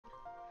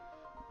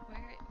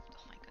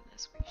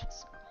Goodness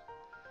gracious,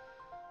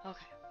 girl.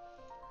 Okay.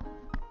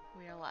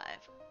 We are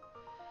live.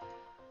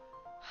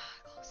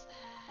 Close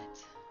that.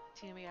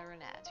 Tina, we gotta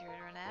run ads. You ready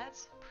to run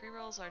ads?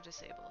 Pre-rolls are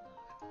disabled.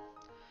 Okay.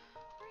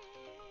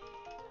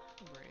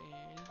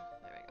 Brain.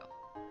 There we go.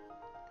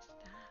 Stop.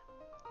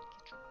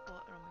 Get your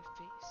butt on my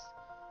face.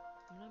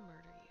 I'm gonna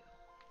murder you.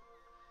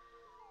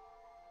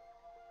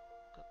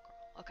 Good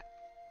girl. Okay.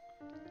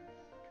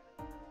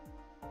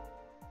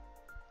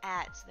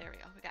 Ads. There we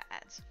go. We got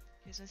ads.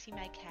 You guys wanna see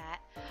my cat?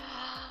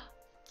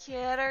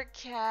 Get her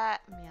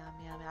cat. Meow,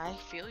 meow, meow. I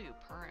feel you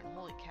purring.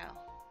 Holy cow.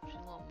 She's a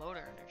little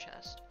motor in her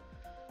chest.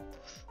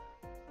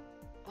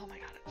 Oh my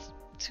god, it's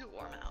too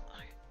warm out.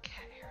 I got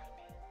cat hair on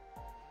me.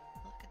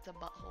 Look at the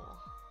butthole.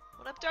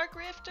 What up, Dark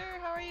Rifter?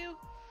 How are you?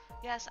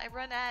 Yes, I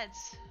run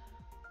ads.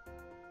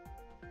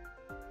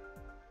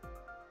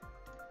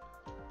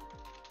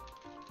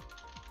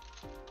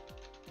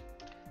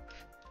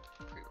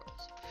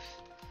 Pre-rolls.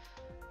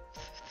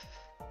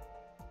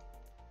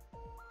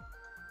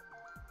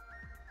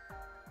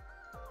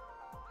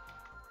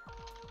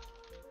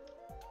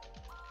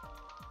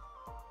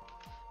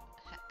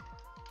 Heck. Okay.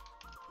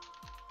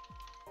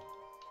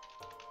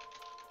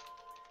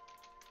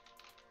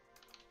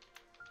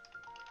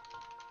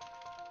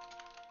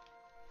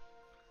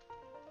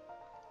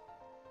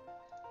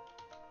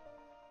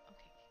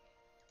 Okay.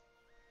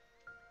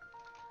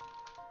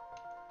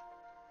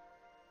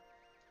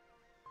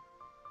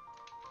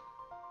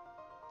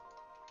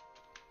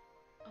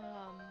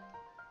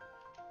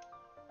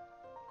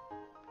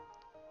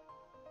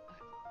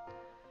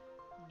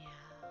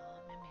 Meow,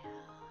 meow,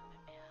 meow,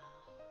 meow.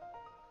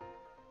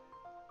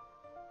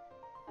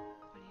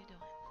 What are you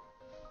doing?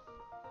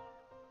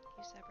 Can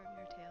you stop rubbing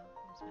your tail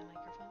against my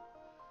microphone?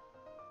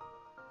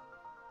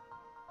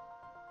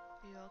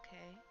 Are you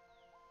okay?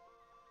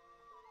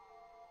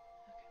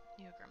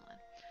 Okay, you a gremlin.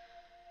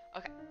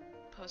 Okay,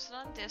 posted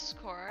on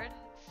Discord.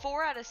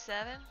 4 out of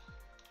 7.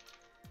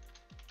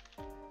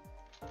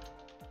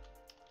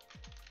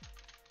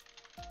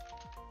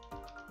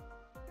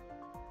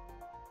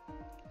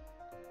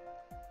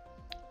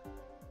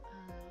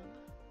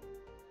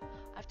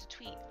 I have to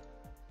tweet.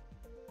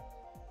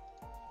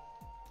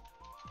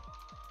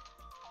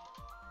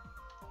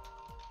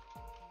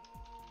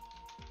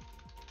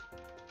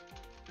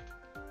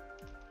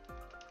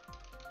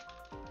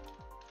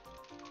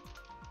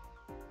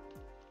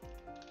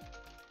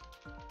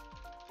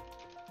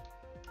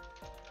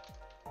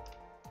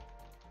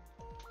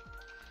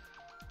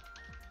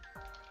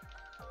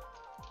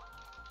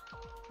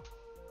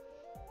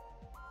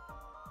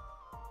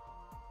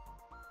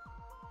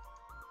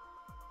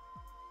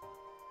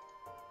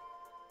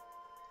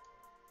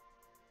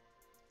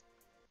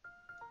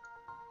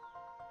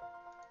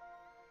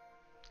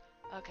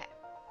 Okay.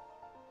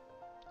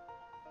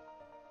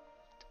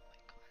 Oh my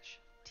gosh,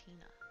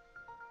 Tina.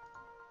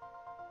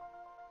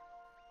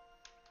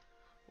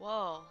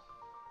 Whoa.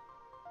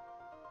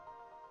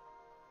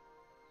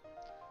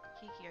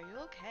 Kiki, are you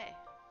okay?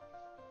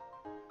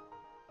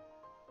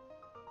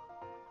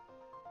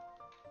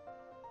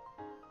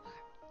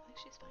 Okay, I think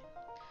she's fine.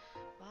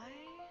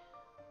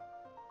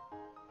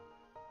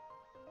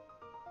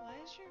 Why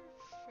is your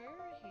fur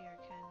here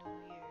kind of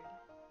weird?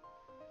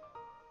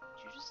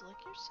 Did you just lick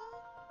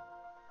yourself?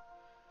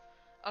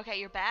 Okay,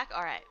 you're back?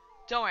 Alright.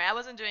 Don't worry, I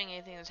wasn't doing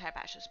anything to type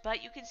ashes,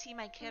 but you can see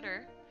my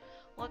kidder.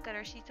 Look at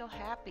her, she's so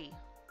happy.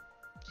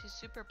 She's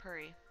super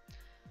purry.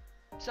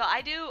 So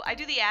I do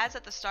the ads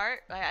at the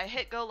start. I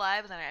hit go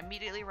live and then I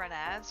immediately run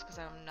ads because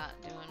I'm not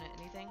doing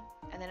anything.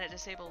 And then it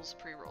disables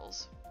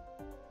pre-rolls.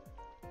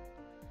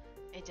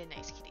 It's a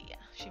nice kitty, yeah.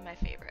 She's my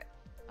favorite.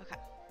 Okay.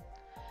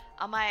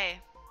 On my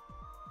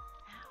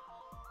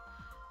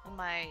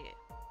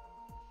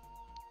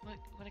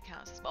what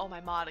account is this? Oh,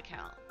 my mod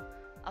account.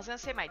 I was gonna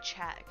say my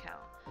chat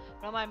account,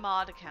 but on my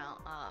mod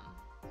account,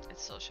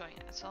 it's still showing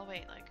it. So I'll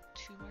wait like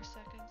 2 more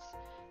seconds.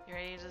 You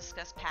ready to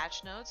discuss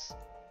patch notes?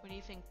 What do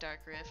you think, Dark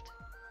Rift?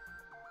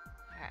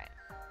 Alright.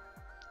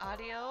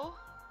 Audio.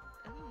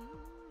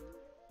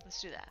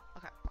 Let's do that.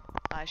 Okay.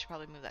 I should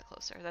probably move that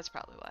closer. That's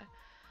probably why.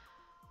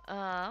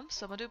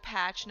 So I'm gonna do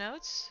patch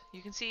notes.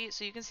 You can see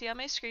on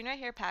my screen right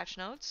here, patch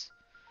notes.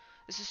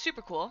 This is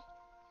super cool.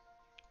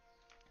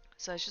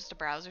 So it's just a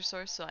browser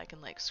source, so I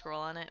can like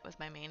scroll on it with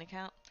my main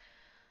account.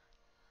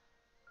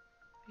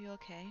 Are you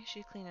okay?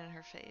 She's cleaning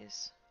her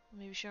face.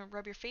 Maybe you shouldn't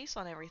rub your face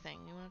on everything.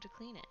 You wanted to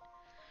clean it.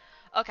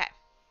 Okay.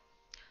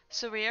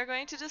 So we are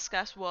going to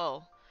discuss,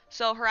 whoa.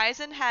 So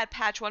Horizon had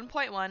patch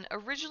 1.1,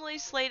 originally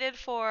slated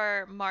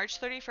for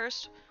March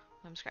 31st.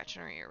 I'm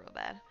scratching her ear real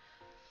bad.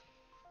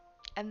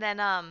 And then,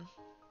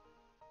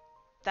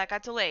 that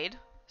got delayed.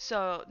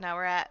 So now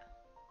we're at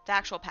the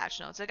actual patch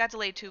notes. It got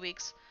delayed 2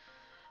 weeks.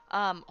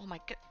 Oh my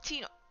god,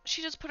 Tina,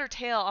 she just put her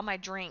tail on my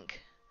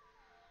drink.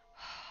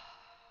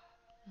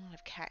 I don't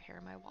have cat hair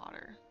in my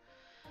water.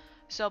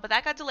 So, but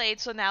that got delayed,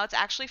 so now it's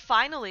actually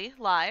finally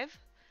live.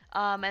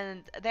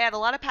 And they had a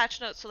lot of patch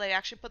notes, so they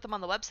actually put them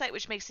on the website,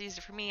 which makes it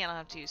easier for me. I don't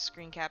have to use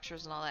screen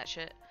captures and all that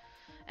shit.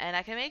 And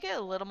I can make it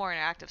a little more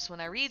interactive, so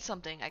when I read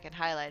something, I can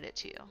highlight it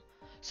to you.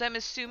 So I'm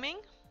assuming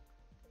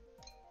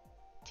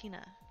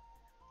Tina,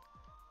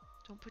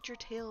 don't put your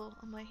tail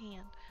on my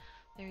hand.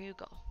 There you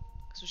go.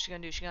 That's what she's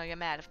gonna do. She's gonna get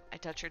mad if I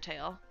touch her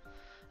tail.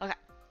 Okay.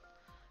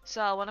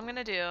 So what I'm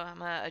gonna do, I'm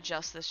gonna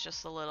adjust this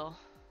just a little.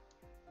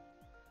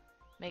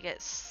 Make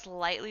it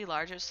slightly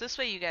larger, so this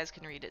way you guys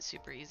can read it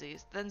super easy.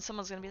 Then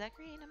someone's gonna be like,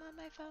 Green, I'm on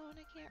my phone,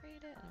 I can't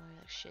read it. And I'm gonna be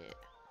like, shit.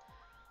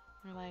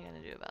 What am I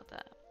gonna do about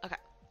that? Okay.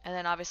 And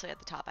then obviously at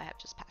the top I have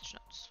just patch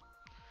notes.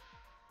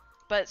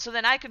 But so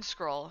then I can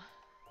scroll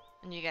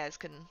and you guys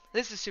can,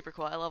 this is super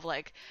cool. I love,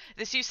 like,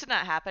 this used to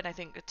not happen. I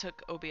think it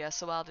took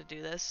OBS a while to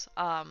do this.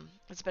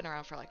 It's been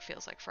around for, like,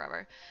 feels like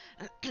forever.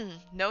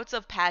 Notes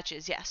of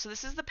patches. Yeah, so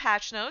this is the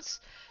patch notes.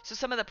 So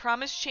some of the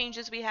promised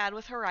changes we had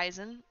with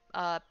Horizon.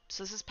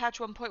 So this is patch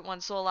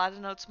 1.1, so a lot of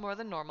notes more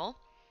than normal.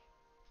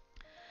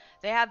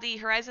 They have the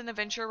Horizon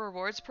Adventure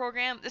Rewards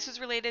program. This is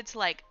related to,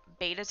 like,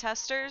 beta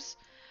testers.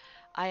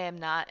 I am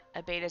not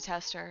a beta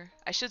tester.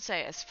 I should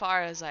say, as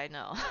far as I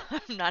know,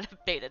 I'm not a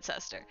beta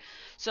tester.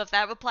 So if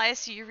that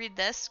applies to you, read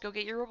this. Go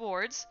get your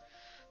rewards.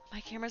 My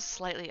camera's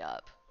slightly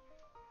up.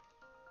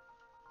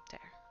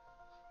 There.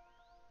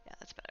 Yeah,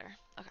 that's better.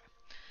 Okay.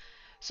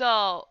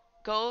 So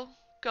go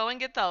and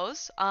get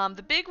those.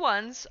 The big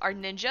ones are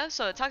Ninja.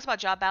 So it talks about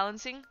job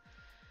balancing.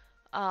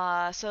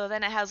 So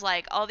then it has,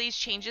 like, all these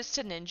changes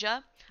to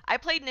Ninja. I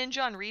played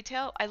Ninja on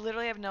retail. I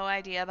literally have no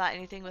idea about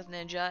anything with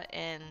Ninja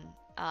in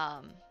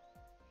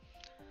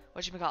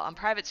whatchamacallit, on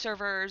private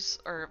servers,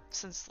 or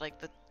since like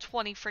the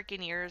 20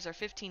 freaking years or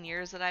 15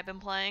 years that I've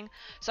been playing.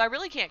 So I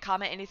really can't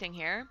comment anything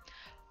here.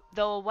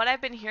 Though what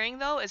I've been hearing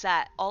though is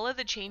that all of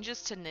the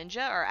changes to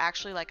Ninja are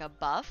actually like a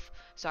buff.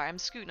 Sorry, I'm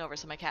scooting over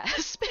so my cat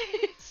has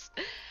space.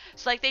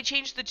 So like they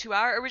changed the 2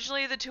 hour.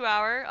 Originally the 2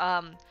 hour,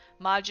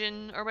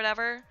 Majin or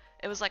whatever,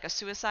 it was like a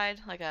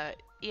suicide, like a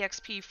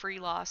EXP free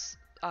loss,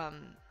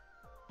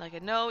 like a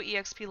no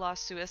EXP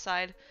loss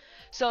suicide.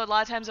 So a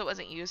lot of times it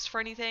wasn't used for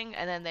anything,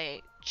 and then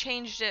they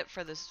changed it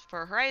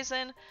for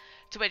Horizon,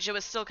 to which it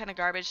was still kind of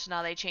garbage, so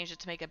now they changed it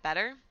to make it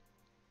better.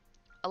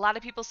 A lot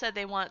of people said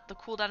they want the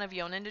cooldown of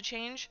Yonin to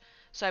change,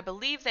 so I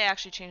believe they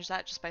actually changed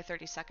that just by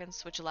 30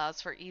 seconds, which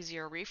allows for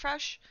easier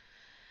refresh.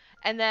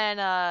 And then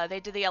they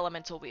did the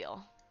elemental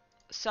wheel.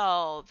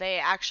 So they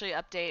actually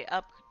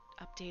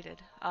updated,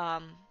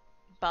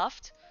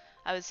 buffed,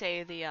 I would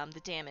say,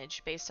 the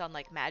damage based on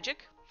like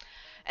magic.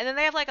 And then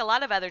they have like a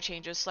lot of other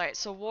changes.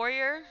 So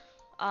Warrior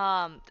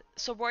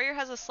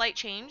has a slight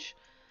change.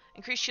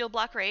 Increased shield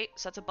block rate,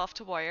 so that's a buff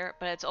to Warrior,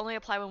 but it's only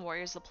applied when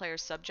Warrior is the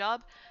player's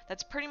sub-job.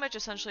 That's pretty much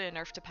essentially a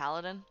nerf to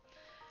Paladin.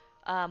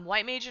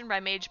 White Mage and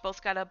Red Mage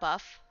both got a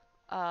buff.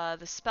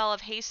 The spell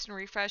of Haste and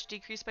Refresh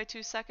decreased by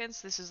 2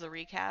 seconds. This is the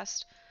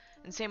recast.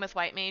 And same with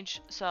White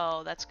Mage,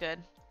 so that's good.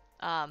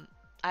 I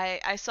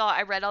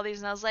read all these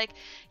and I was like,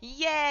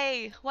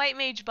 yay! White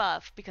Mage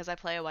buff! Because I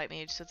play a White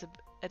Mage, so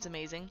it's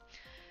amazing.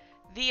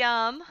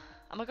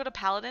 I'm gonna go to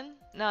Paladin.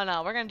 No,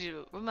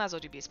 we might as well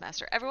do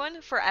Beastmaster. Everyone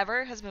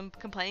forever has been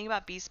complaining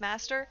about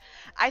Beastmaster.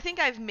 I think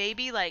I've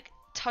maybe, like,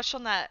 touched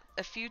on that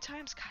a few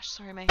times. Gosh,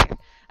 sorry, my hair.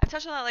 I've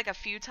touched on that, like, a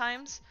few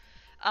times,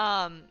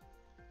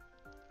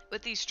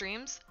 with these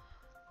streams.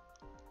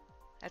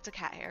 That's a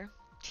cat hair.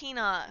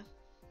 Tina!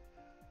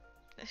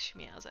 She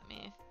meows at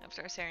me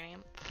after I say her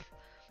name.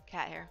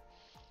 Cat hair.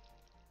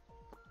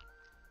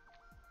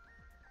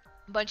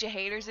 Bunch of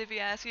haters, if you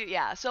ask you.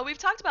 Yeah, so we've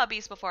talked about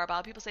Beast before,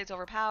 about people say it's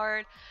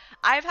overpowered.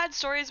 I've had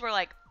stories where,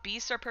 like,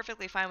 Beasts are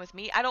perfectly fine with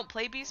me. I don't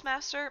play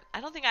Beastmaster.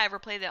 I don't think I ever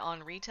played it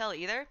on retail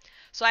either,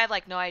 so I have,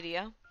 like, no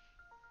idea.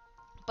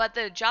 But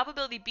the job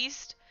ability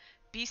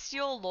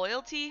Bestial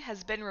Loyalty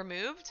has been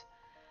removed.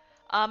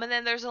 And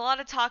then there's a lot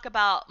of talk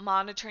about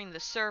monitoring the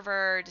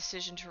server,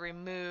 decision to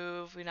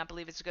remove. We not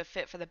believe it's a good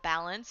fit for the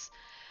balance.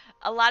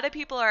 A lot of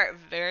people are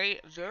very,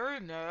 very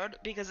mad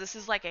because this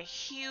is like a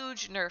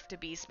huge nerf to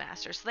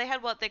Beastmaster. So they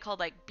had what they called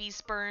like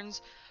Beast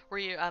Burns, where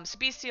you, so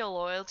Bestial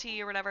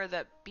Loyalty or whatever,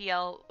 that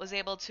BL was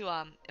able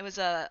to, it was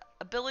a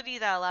ability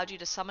that allowed you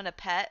to summon a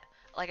pet,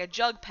 like a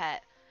jug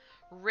pet,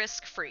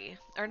 risk-free,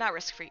 or not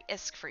risk-free,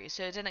 ISK-free,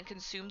 so it didn't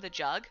consume the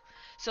jug.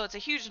 So it's a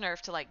huge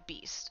nerf to like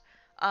Beast,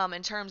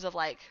 in terms of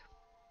like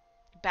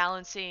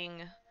balancing,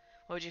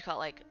 what would you call it,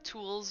 like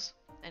tools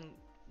and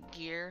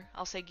gear.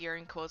 I'll say gear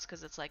in quotes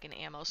because it's like an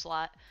ammo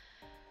slot.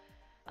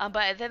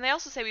 But then they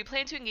also say we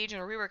plan to engage in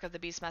a rework of the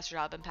Beastmaster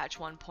job in patch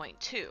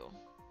 1.2.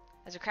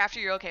 As a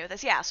crafter, you're okay with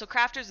this? Yeah, so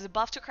crafters is a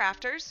buff to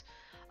crafters.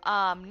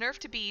 Nerf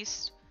to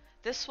beast.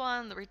 This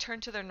one, the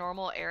return to their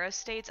normal era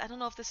states. I don't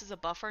know if this is a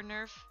buff or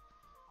nerf.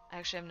 I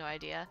actually have no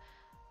idea.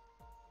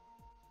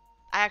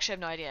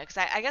 Because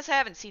I guess I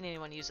haven't seen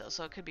anyone use those,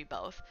 so it could be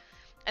both.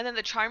 And then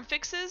the charm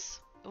fixes.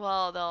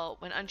 Well,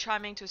 when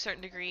uncharming to a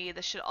certain degree,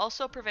 this should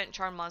also prevent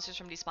charmed monsters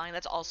from despawning.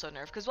 That's also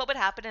nerf. Because what would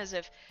happen is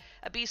if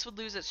a beast would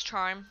lose its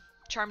charmed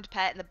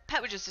pet, and the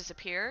pet would just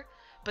disappear,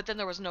 but then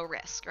there was no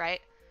risk, right?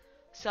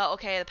 So,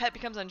 okay, the pet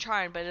becomes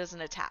uncharmed, but it doesn't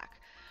attack.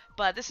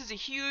 But this is a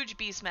huge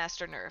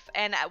Beastmaster nerf,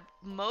 and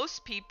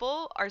most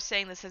people are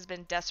saying this has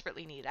been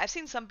desperately needed. I've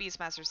seen some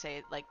Beastmasters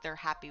say, like, they're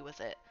happy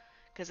with it,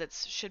 because it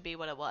should be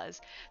what it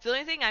was. The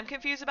only thing I'm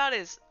confused about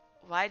is,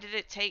 why did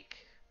it take,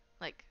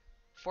 like,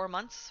 4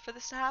 months for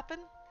this to happen.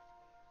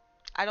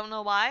 I don't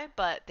know why,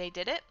 but they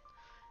did it.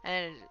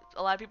 And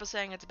a lot of people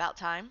saying it's about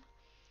time.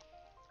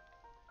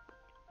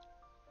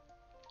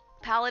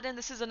 Paladin,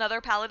 this is another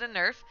Paladin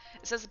nerf.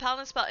 It says the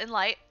Paladin spell in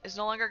light is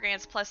no longer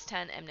grants plus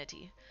 10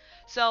 enmity.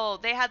 So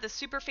they had this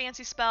super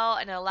fancy spell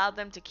and it allowed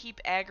them to keep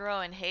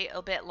aggro and hate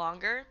a bit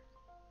longer.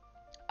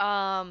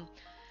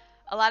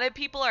 A lot of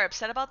people are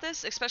upset about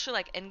this, especially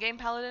like in-game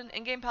Paladin.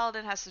 In-game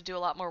Paladin has to do a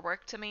lot more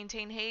work to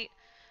maintain hate.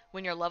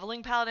 When you're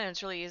leveling Paladin,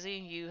 it's really easy.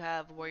 You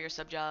have Warrior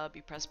Subjob,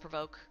 you press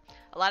Provoke.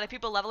 A lot of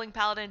people leveling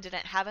Paladin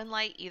didn't have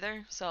Enlight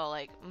either, so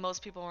like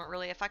most people weren't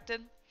really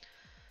affected.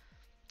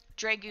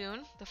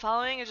 Dragoon. The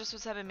following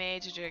adjustments have been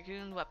made to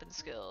Dragoon weapon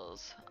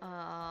skills.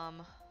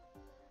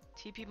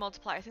 TP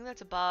multiplier. I think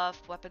that's a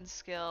buff. Weapon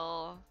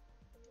skill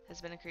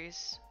has been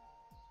increased.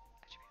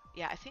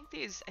 Yeah, I think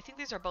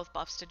these are both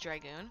buffs to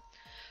Dragoon.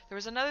 There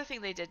was another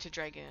thing they did to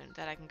Dragoon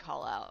that I can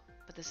call out,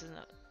 but this isn't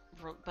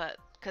but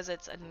because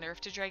it's a nerf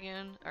to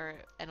Dragoon,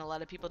 and a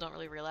lot of people don't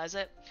really realize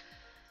it.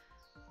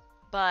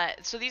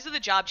 But so these are the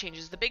job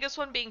changes. The biggest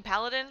one being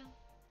Paladin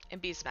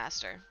and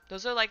Beastmaster.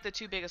 Those are like the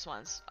two biggest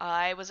ones.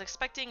 I was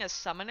expecting a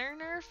Summoner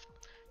nerf.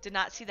 Did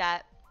not see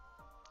that.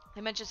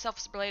 They mentioned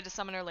self-related to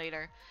Summoner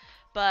later.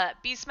 But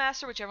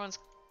Beastmaster, which everyone's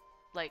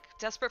like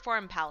desperate for,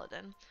 and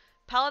Paladin.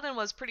 Paladin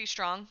was pretty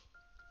strong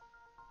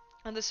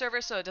on the server,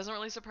 so it doesn't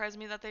really surprise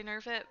me that they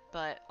nerf it,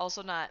 but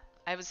also not,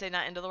 I would say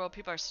not end of the world.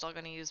 People are still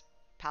going to use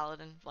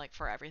Paladin like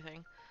for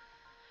everything.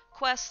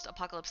 Quest,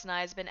 Apocalypse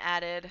Nigh has been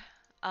added.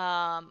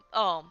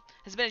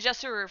 Has been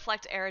adjusted to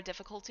reflect era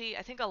difficulty.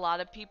 I think a lot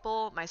of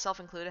people, myself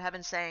included, have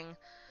been saying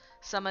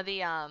some of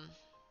the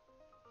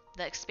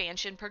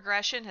expansion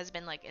progression has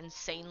been like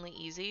insanely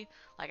easy.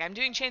 Like I'm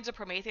doing Chains of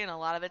Promethean, and a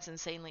lot of it's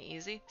insanely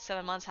easy.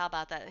 7 months, how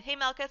about that? Hey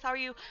Malkuth, how are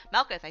you?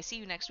 Malkuth, I see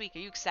you next week. Are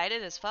you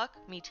excited as fuck?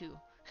 Me too.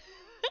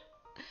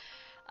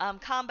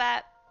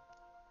 Combat.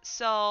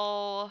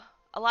 So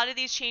a lot of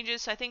these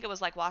changes, so I think it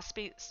was like Wasp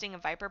Sting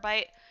and Viper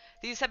Bite.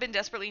 These have been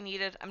desperately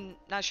needed. I'm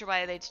not sure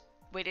why they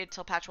waited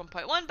till patch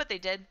 1.1, but they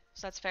did,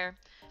 so that's fair.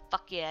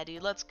 Fuck yeah,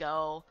 dude, let's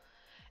go.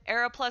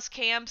 Era Plus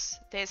camps,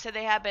 they said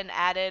they have been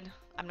added.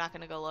 I'm not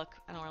gonna go look.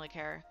 I don't really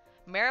care.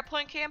 Merit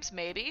Point camps,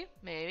 maybe.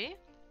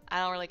 I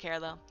don't really care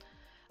though.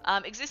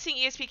 Existing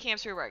ESP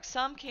camps reworked.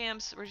 Some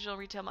camps, original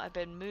retail, have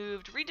been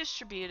moved,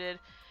 redistributed,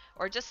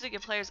 or just to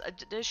give players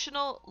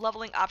additional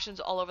leveling options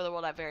all over the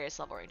world at various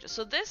level ranges.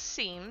 So this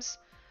seems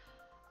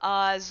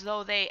as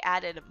though they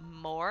added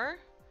more,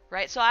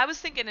 right? So I was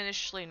thinking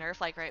initially nerf,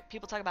 like, right,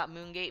 people talk about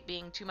Moongate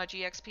being too much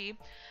EXP,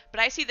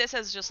 but I see this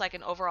as just like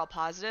an overall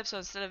positive. So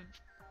instead of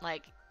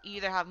like, you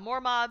either have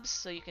more mobs,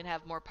 so you can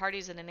have more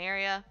parties in an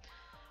area,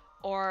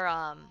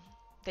 or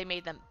they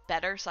made them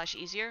better /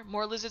 easier.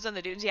 More lizards on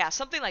the dunes, yeah,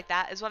 something like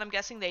that is what I'm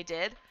guessing they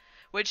did,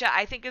 which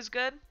I think is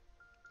good.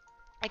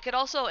 It could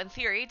also, in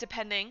theory,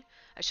 depending,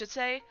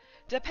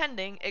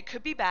 it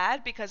could be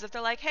bad, because if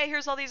they're like, hey,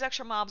 here's all these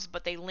extra mobs,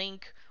 but they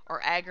link or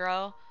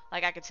aggro,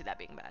 like, I could see that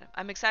being bad.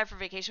 I'm excited for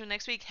vacation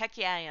next week. Heck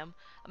yeah, I am.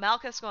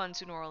 Malkuth's going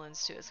to New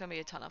Orleans, too. It's going to be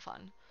a ton of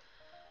fun.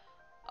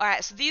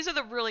 Alright, so these are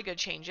the really good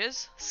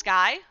changes.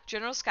 Sky,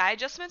 general Sky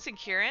adjustments, and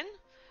Kieran.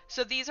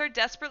 So these are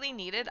desperately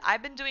needed.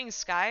 I've been doing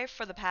Sky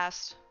for the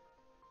past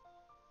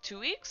 2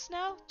 weeks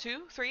now?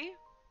 2, 3,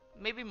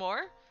 maybe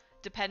more,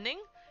 depending.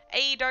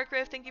 Hey, Dark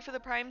Rift, thank you for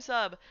the Prime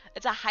sub.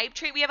 It's a hype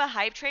train. We have a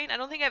hype train. I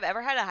don't think I've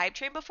ever had a hype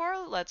train before.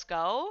 Let's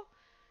go.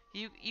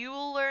 You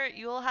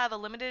will have a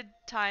limited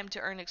time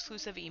to earn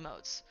exclusive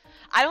emotes.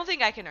 I don't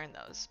think I can earn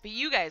those, but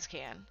you guys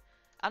can.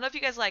 I don't know if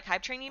you guys like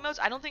hype train emotes.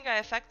 I don't think I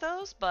affect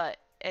those, but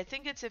I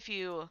think it's if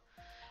you...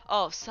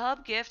 Oh,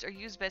 sub, gift, or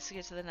use bits to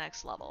get to the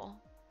next level.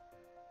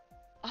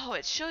 Oh,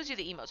 it shows you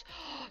the emotes.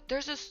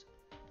 There's this...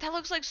 That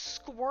looks like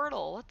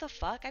Squirtle. What the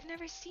fuck? I've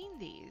never seen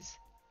these.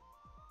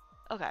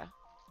 Okay.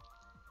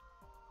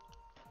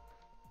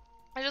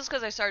 And just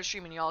because I started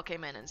streaming, y'all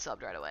came in and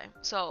subbed right away.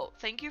 So,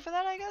 thank you for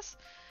that, I guess.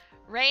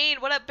 Rain,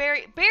 what up,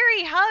 Barry?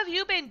 Barry, how have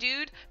you been,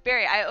 dude?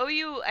 Barry, I owe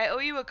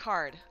you a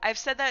card. I've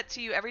said that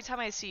to you every time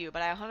I see you,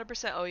 but I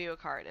 100% owe you a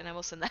card, and I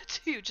will send that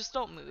to you. Just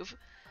don't move.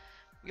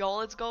 Y'all,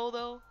 let's go,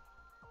 though.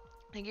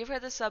 Thank you for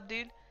the sub,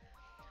 dude.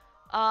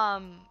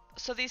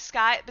 So these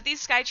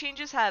sky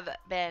changes have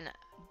been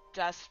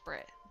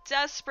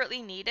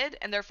desperately needed,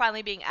 and they're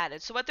finally being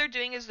added. So what they're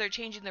doing is they're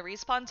changing the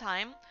respawn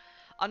time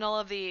on all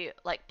of the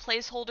like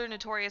placeholder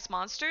notorious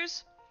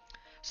monsters,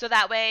 so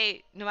that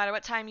way no matter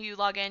what time you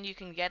log in you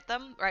can get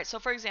them, right? So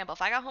for example,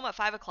 if I got home at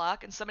 5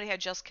 o'clock and somebody had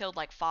just killed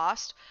like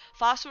Faust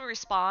would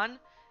respawn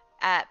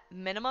at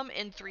minimum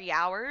in 3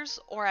 hours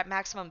or at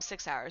maximum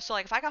 6 hours. So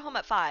like if I got home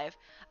at 5,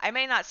 I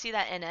may not see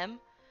that NM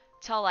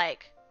till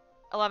like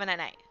 11 at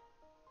night.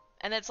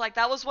 And it's like,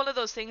 that was one of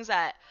those things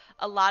that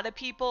a lot of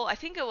people, I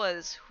think it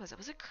was,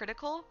 was it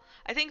Critical?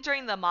 I think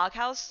during the Mog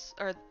House,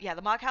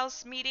 the Mog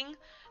House meeting,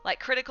 like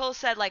Critical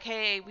said like,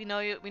 hey, we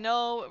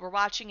know, we're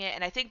watching it,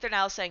 and I think they're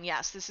now saying,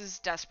 yes, this is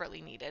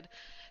desperately needed.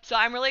 So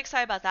I'm really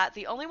excited about that.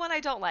 The only one I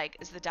don't like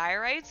is the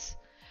Diorites.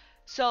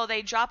 So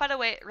they drop at a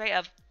rate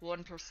of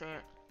 1%,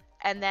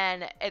 and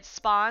then it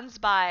spawns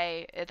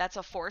by, that's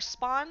a force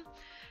spawn.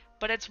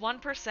 but it's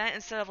 1%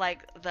 instead of like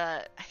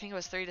I think it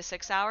was 3 to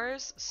 6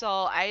 hours. So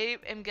I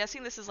am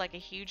guessing this is like a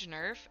huge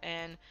nerf,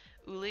 and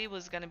Uli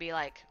was gonna be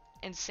like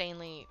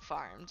insanely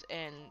farmed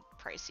and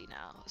pricey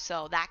now.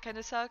 So that kind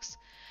of sucks.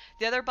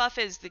 The other buff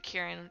is the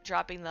Kieran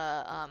dropping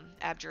the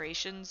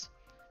abjurations.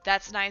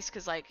 That's nice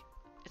because like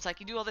it's like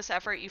you do all this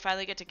effort, you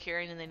finally get to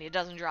Kieran, and then it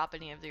doesn't drop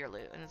any of your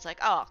loot, and it's like,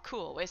 oh,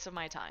 cool, waste of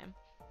my time.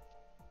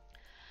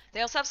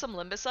 They also have some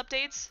Limbus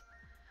updates.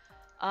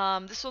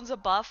 This one's a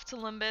buff to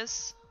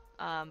Limbus,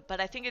 but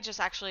I think it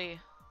just actually,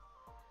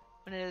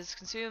 when it is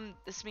consumed,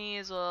 this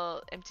means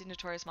will empty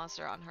Notorious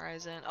Monster on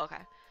Horizon.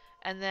 Okay.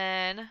 And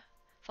then,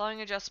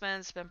 following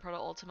adjustments, spend Proto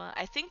Ultima.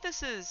 I think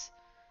this is,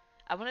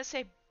 I want to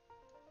say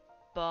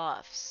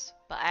buffs,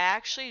 but I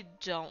actually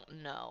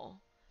don't know.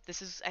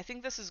 I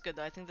think this is good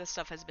though. I think this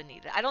stuff has been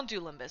needed. I don't do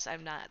Limbus.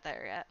 I'm not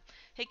there yet.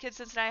 Hey kids,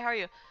 Cincinnati, how are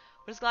you?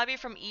 What does Glabby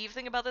from Eve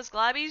think about this?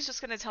 Glabby's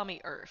just gonna tell me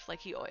Earth,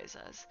 like he always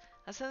does.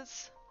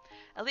 Since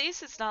at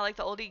least it's not like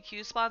the old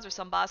EQ spawns where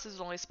some bosses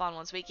would only spawn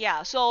once a week.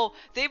 Yeah, so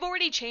they've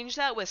already changed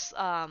that with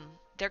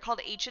they're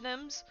called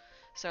H&Ms,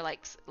 so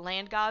like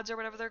land gods or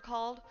whatever they're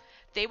called.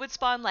 They would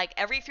spawn like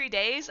every 3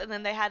 days, and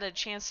then they had a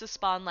chance to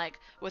spawn like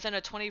within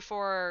a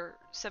 24,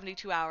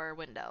 72 hour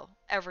window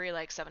every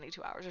like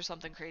 72 hours or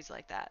something crazy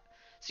like that.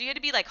 So you had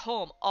to be like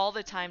home all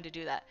the time to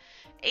do that.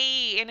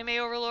 Hey, Anime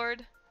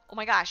Overlord. Oh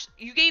my gosh,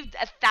 you gave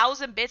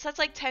 1,000 bits? That's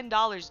like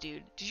 $10,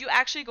 dude. Did you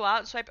actually go out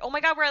and swipe? Oh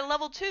my god, we're at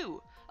level 2.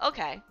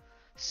 Okay.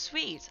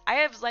 Sweet.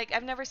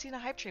 I've never seen a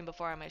hype train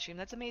before on my stream.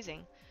 That's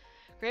amazing.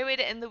 Great way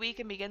to end the week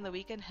and begin the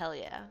weekend. Hell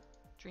yeah.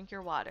 Drink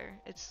your water.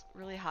 It's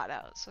really hot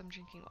out, so I'm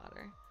drinking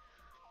water.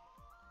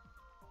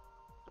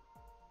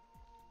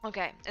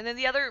 Okay, and then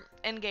the other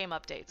in-game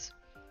updates.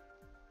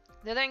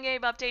 The other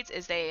in-game updates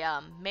is they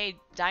made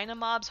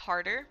Dynamobs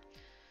harder.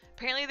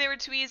 Apparently they were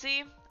too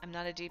easy. I'm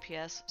not a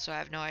DPS, so I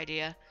have no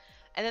idea.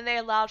 And then they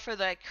allowed for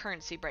the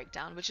currency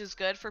breakdown, which is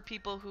good for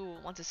people who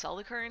want to sell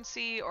the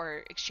currency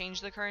or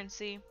exchange the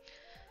currency.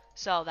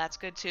 So that's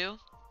good too.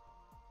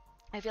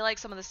 I feel like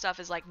some of the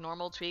stuff is like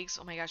normal tweaks.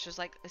 Oh my gosh, there's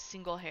like a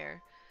single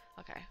hair.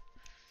 Okay.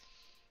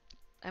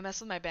 I messed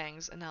with my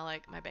bangs, and now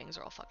like my bangs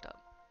are all fucked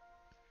up.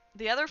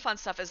 The other fun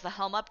stuff is the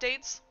helm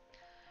updates.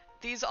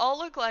 These all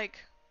look like...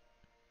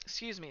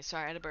 Excuse me,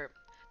 sorry, I had a burp.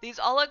 These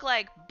all look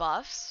like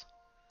buffs.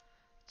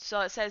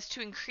 So it says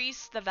to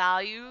increase the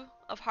value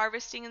of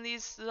harvesting in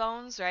these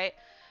zones, right?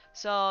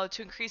 So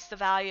to increase the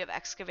value of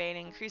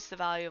excavating, increase the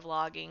value of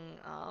logging,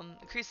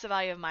 increase the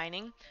value of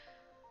mining.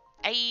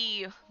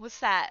 Ay, what's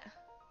that?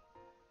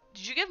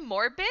 Did you give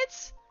more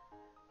bits?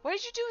 Why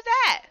did you do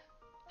that?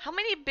 How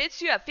many bits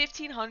do you have?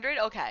 1,500?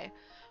 Okay.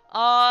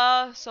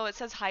 So it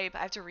says hype. I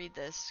have to read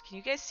this. Can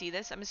you guys see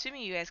this? I'm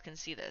assuming you guys can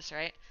see this,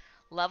 right?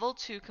 Level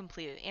 2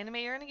 completed. Anime,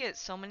 you're gonna get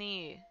so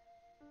many...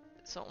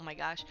 oh my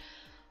gosh.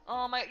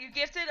 Oh my, you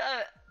gifted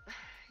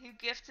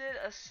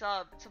a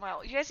sub to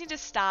my... You guys need to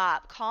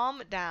stop.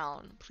 Calm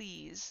down,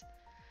 please.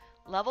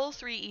 Level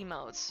 3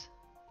 emotes.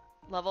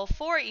 Level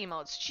 4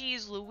 emotes.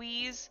 Jeez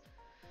Louise.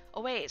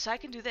 Oh wait, so I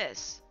can do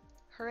this.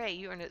 Hooray,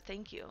 you earned it.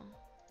 Thank you.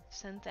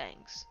 Send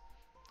thanks.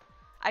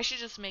 I should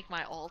just make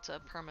my alt a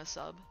perma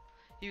sub.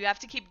 You have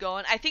to keep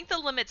going. I think the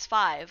limit's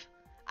 5.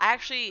 I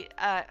actually,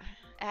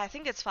 I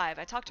think it's 5.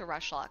 I talked to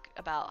Rushlock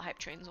about hype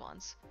trains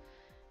once.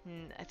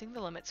 I think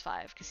the limit's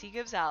 5 because he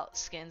gives out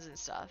skins and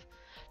stuff.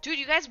 Dude,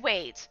 you guys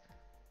wait.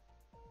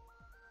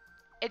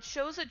 It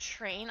shows a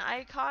train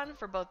icon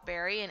for both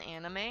Barry and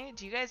Anime.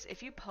 Do you guys,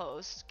 if you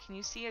post, can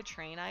you see a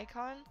train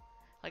icon?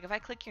 Like if I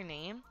click your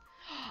name,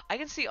 I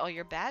can see all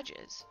your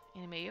badges.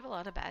 Anime, you have a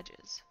lot of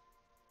badges.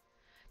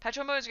 Patch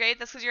 1 is great.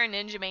 That's because you're a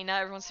ninja main.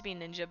 Not everyone wants to be a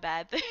ninja.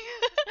 Bad thing.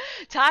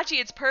 Tachi,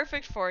 it's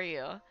perfect for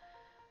you.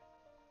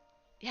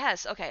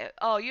 Yes, okay.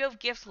 Oh, you have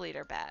gift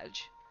leader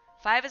badge.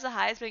 5 is the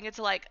highest, but you get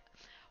to like...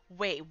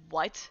 Wait,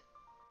 what?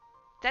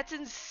 That's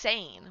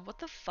insane. What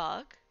the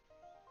fuck?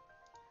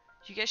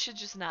 You guys should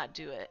just not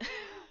do it.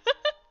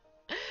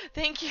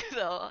 Thank you,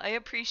 though. I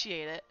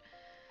appreciate it.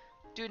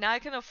 Dude, now I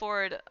can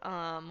afford,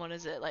 what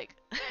is it? Like,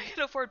 I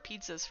can afford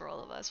pizzas for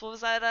all of us. What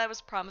was that I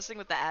was promising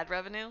with the ad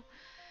revenue?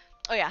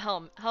 Oh yeah,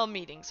 Helm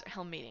meetings.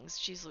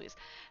 Jeez Louise.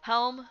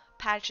 Helm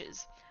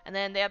patches. And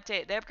then they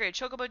upgrade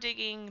chocobo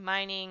digging,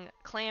 mining,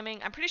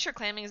 clamming. I'm pretty sure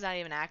clamming is not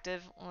even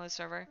active on the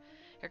server.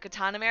 Your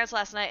katana mirrors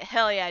last night.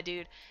 Hell yeah,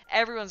 dude.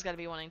 Everyone's gotta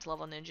be wanting to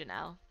level ninja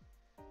now.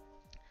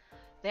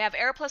 They have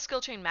Air Plus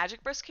Skill Chain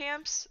Magic Burst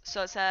camps.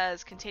 So it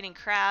says containing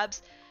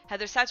crabs. Had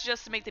their stats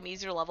adjusted to make them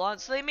easier to level on.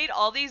 So they made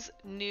all these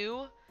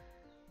new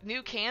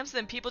camps,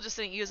 then people just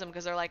didn't use them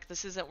because they're like,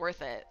 this isn't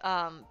worth it.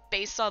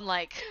 Based on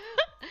like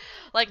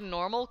like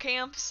normal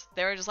camps,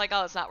 they were just like,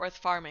 oh, it's not worth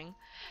farming.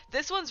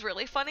 This one's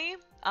really funny.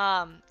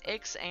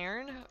 Ix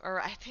Aaron,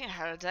 or I think,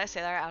 did I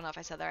say that right? I don't know if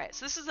I said that right.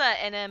 So this is a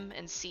NM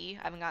and C.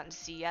 I haven't gotten to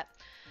C yet.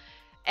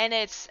 And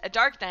it's a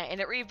Dark Knight, and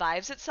it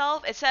revives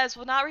itself. It says,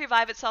 will not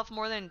revive itself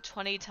more than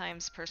 20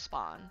 times per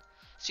spawn.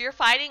 So you're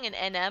fighting an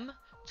NM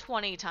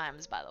 20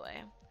 times, by the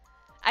way.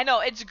 I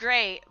know, it's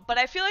great, but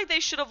I feel like they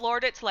should have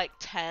lowered it to like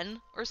 10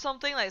 or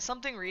something, like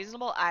something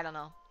reasonable. I don't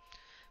know.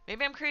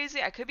 Maybe I'm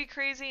crazy. I could be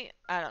crazy.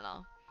 I don't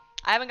know.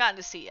 I haven't gotten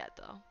to C yet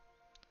though.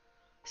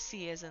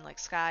 C is in like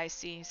sky,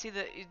 C.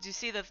 Do you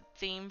see the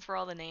theme for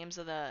all the names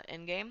of the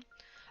end game?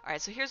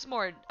 Alright, so here's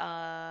more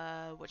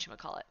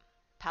whatchamacallit.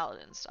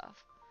 Paladin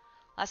stuff.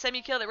 Last time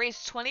you killed it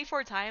raised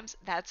 24 times?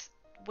 That's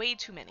way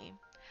too many.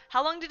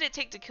 How long did it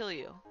take to kill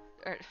you?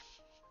 Or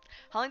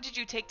how long did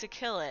you take to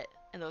kill it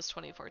in those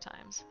 24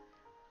 times?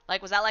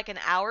 Like, was that like an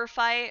hour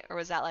fight? Or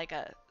was that like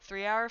a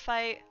 3-hour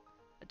fight?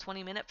 A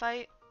 20-minute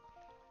fight?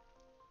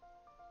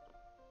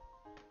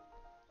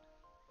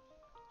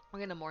 We're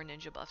getting more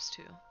ninja buffs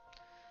too.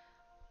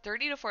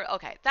 30 to 40.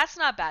 Okay, that's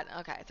not bad.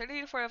 Okay,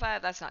 30 to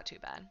 45, that's not too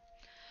bad.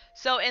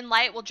 So in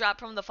light, we'll drop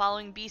from the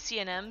following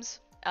BCNMs.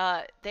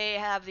 They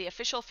have the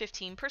official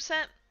 15%.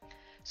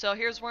 So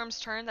here's Worm's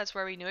Turn. That's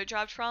where we knew it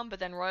dropped from. But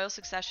then Royal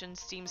Succession,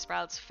 Steam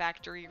Sprouts,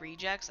 Factory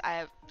Rejects.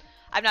 I've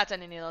not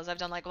done any of those. I've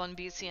done like one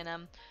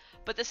BCNM.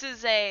 But this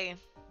is I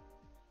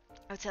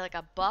would say like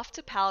a buff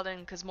to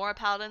Paladin because more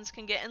Paladins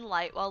can get in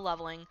light while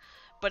leveling,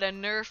 but a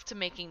nerf to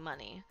making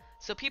money.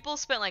 So people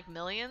spent like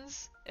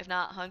millions, if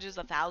not hundreds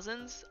of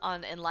thousands,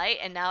 on in light,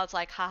 and now it's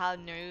like, haha,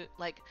 no,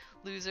 like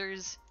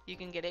losers, you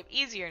can get it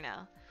easier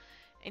now.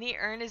 Any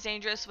urn is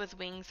dangerous with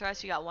wing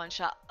thrust. You got one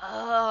shot.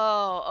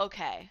 Oh,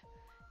 okay.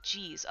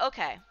 Jeez.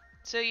 Okay.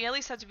 So you at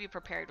least have to be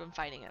prepared when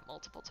fighting it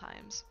multiple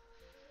times.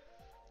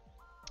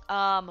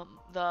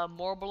 The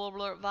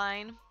Morbler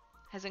Vine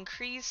has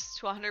increased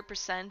to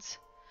 100%.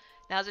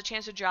 Now has a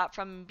chance to drop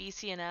from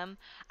BCNM.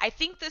 I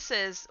think this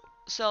is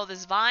so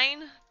this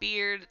vine,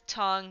 beard,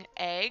 tongue,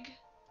 egg.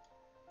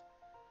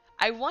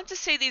 I want to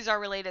say these are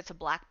related to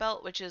black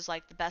belt, which is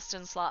like the best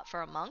in slot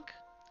for a monk.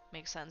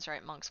 Makes sense,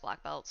 right? Monks,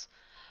 black belts.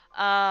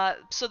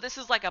 So this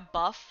is like a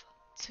buff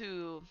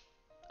to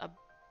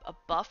a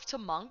buff to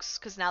monks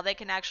because now they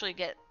can actually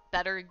get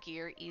better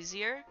gear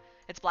easier.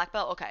 It's black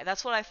belt. Okay,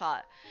 that's what I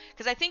thought.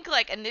 Because I think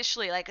like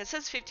initially, like it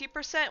says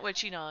 50%,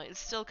 which you know is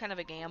still kind of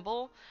a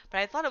gamble, but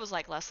I thought it was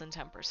like less than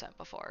 10%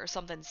 before or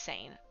something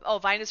insane. Oh,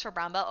 Vine is for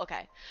brown belt.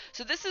 Okay,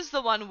 so this is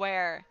the one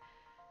where,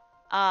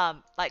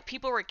 like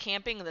people were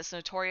camping this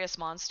notorious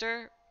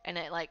monster, and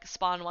it like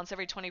spawned once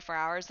every 24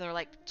 hours. And there were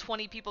like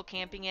 20 people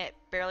camping it,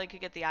 barely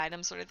could get the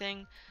item, sort of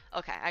thing.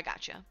 Okay, I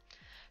gotcha.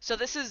 So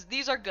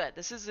these are good.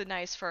 This is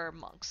nice for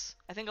monks.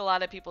 I think a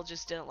lot of people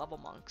just didn't level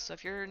monks. So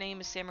if your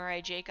name is Samurai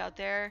Jake out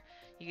there,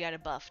 you got a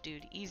buff,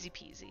 dude. Easy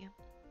peasy.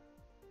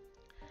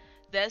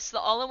 The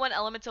all-in-one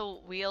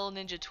elemental wheel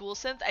ninja tool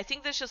synth. I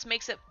think this just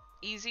makes it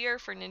easier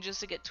for ninjas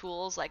to get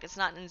tools. Like it's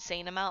not an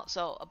insane amount,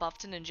 so a buff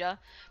to ninja.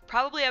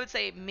 Probably I would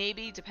say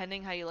maybe,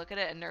 depending how you look at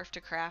it, a nerf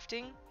to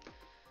crafting.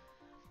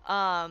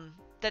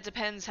 That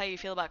depends how you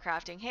feel about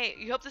crafting. Hey,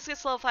 you hope this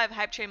gets level 5.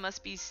 Hype train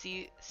must be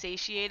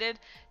satiated.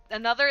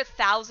 Another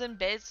 1,000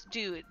 bits?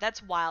 Dude,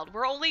 that's wild.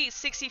 We're only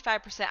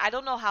 65%. I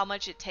don't know how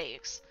much it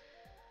takes.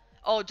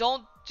 Oh,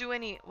 don't do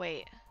any...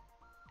 Wait. It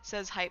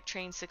says hype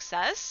train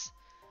success.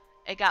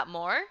 It got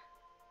more.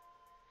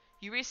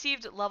 You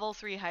received level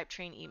 3 hype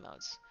train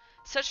emotes.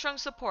 Such strong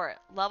support.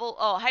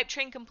 Hype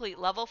train complete.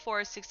 Level 4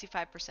 is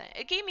 65%.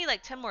 It gave me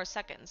like 10 more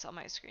seconds on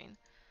my screen.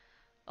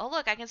 Oh,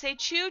 look. I can say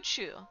choo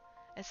choo.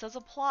 It says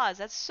applause.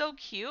 That's so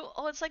cute.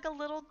 Oh, it's like a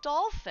little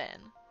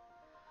dolphin.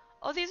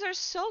 Oh, these are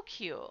so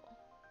cute.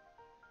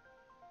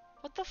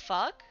 What the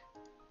fuck?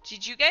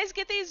 Did you guys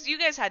get these? You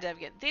guys had to have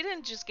get. They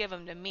didn't just give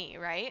them to me,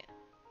 right?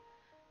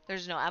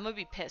 I'm gonna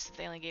be pissed if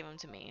they only gave them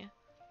to me.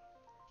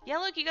 Yeah,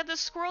 look, you got the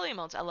squirrel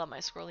emotes. I love my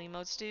squirrel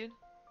emotes, dude.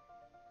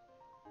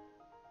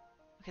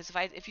 Okay, so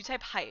if you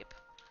type hype.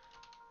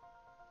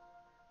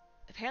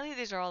 Apparently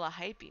these are all the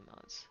hype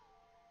emotes.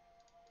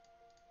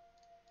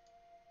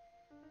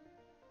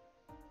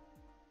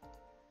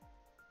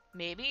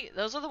 Maybe?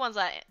 Those are the ones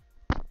that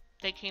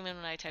they came in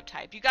when I typed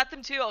hype. You got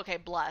them too? Okay,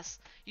 bless.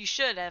 You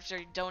should after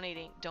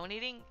donating,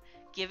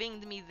 giving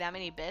me that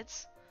many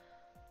bits.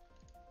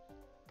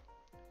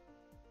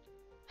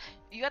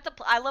 You got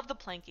I love the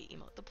Planky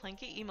emote. The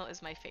Planky emote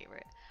is my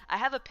favorite. I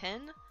have a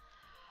pin.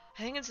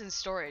 I think it's in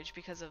storage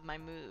because of my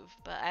move,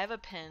 but I have a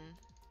pin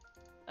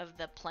of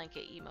the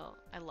Planky emote.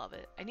 I love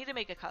it. I need to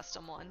make a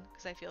custom one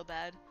because I feel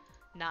bad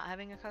not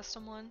having a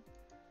custom one.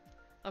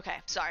 Okay,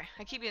 sorry.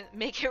 I keep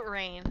make it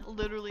rain.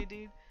 Literally,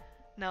 dude.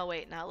 No,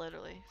 wait, not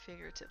literally.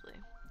 Figuratively.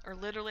 Or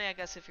literally, I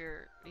guess if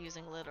you're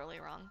using literally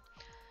wrong.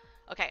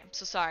 Okay,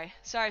 so sorry.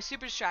 Sorry,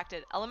 super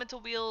distracted. Elemental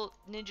Wheel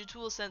Ninja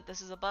Tool Synth.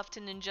 This is a buff to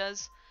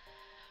ninjas.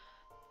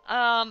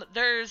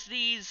 There's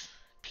these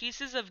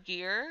pieces of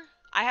gear.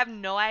 I have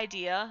no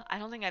idea. I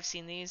don't think I've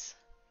seen these.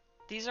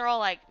 These are all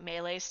like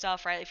melee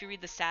stuff, right? If you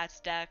read the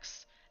stats,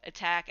 dex,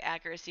 attack,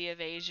 accuracy,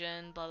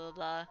 evasion, blah, blah,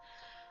 blah.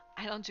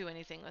 I don't do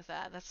anything with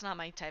that. That's not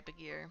my type of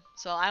gear.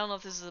 So I don't know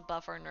if this is a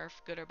buff or a nerf,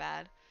 good or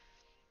bad.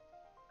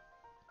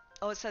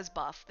 Oh, it says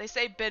buff. They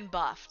say been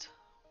buffed.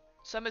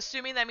 So I'm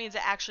assuming that means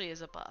it actually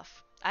is a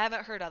buff. I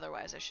haven't heard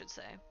otherwise, I should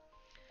say.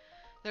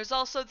 There's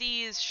also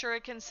these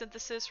shuriken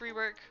synthesis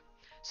rework.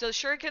 So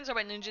shurikens are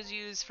what ninjas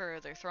use for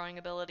their throwing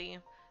ability.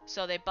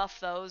 So they buff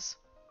those.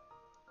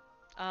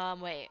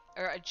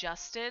 Or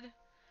adjusted.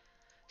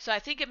 So I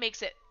think it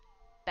makes it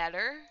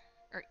better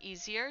or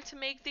easier to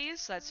make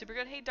these. So that's super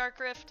good. Hey, Dark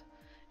Rift.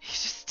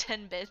 Just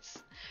 10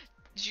 bits.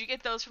 Did you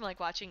get those from like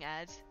watching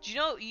ads? Do you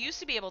know you used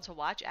to be able to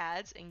watch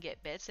ads and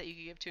get bits that you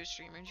could give to a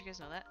streamer? Did you guys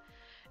know that?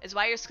 Is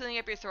why you're skilling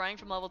up your throwing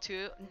from level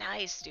 2.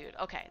 Nice, dude.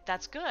 Okay,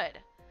 that's good.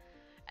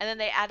 And then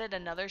they added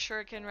another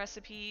shuriken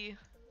recipe.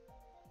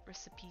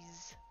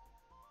 Recipes.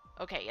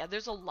 Okay, yeah,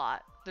 there's a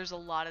lot. There's a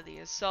lot of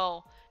these.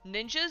 So,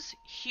 ninja's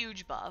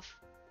huge buff.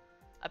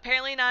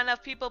 Apparently not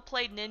enough people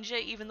played ninja,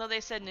 even though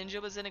they said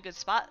ninja was in a good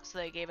spot, so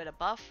they gave it a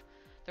buff.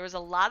 There was a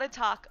lot of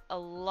talk,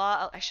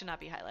 I should not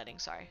be highlighting,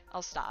 sorry.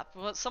 I'll stop.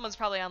 Well, someone's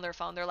probably on their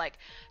phone. They're like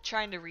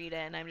trying to read it,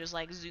 and I'm just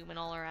like zooming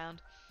all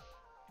around.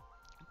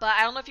 But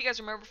I don't know if you guys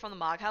remember from the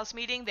Mog House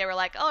meeting, they were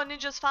like, oh,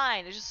 ninja's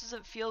fine. It just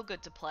doesn't feel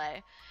good to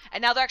play.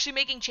 And now they're actually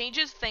making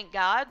changes, thank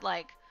God.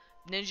 Like,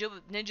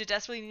 Ninja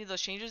desperately needs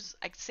those changes.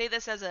 I say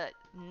this as a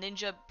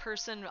Ninja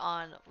person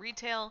on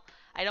retail.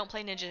 I don't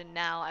play Ninja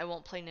now. I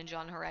won't play Ninja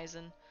on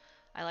Horizon.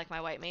 I like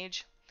my white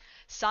mage.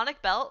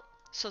 Sonic Belt.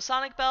 So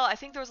Sonic Belt, I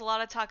think there was a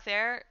lot of talk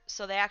there.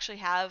 So they actually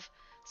have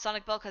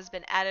Sonic Belt has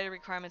been added.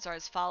 Requirements are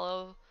as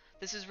follow.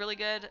 This is really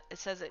good. It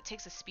says it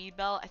takes a speed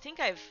belt. I think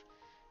I've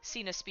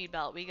seen a speed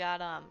belt. We got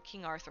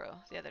King Arthro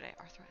the other day.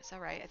 Arthro, is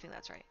that right? I think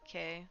that's right.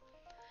 Okay.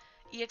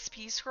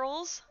 EXP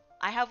scrolls.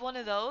 I have one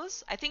of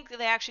those. I think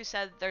they actually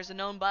said there's a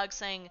known bug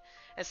saying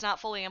it's not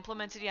fully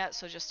implemented yet,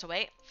 so just to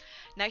wait.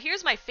 Now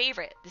here's my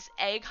favorite, this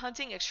egg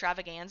hunting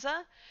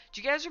extravaganza.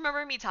 Do you guys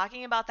remember me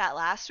talking about that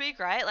last week,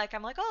 right? Like,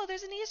 I'm like, oh,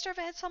 there's an Easter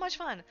event, it's so much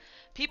fun.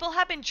 People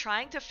have been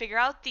trying to figure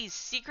out these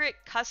secret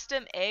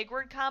custom egg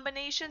word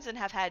combinations and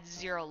have had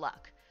zero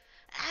luck.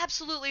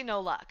 Absolutely no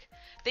luck.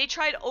 They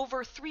tried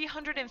over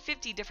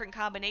 350 different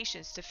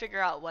combinations to figure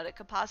out what it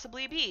could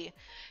possibly be.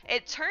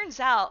 It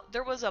turns out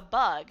there was a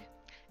bug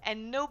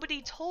and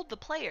nobody told the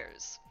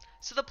players.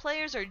 So the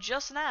players are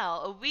just now,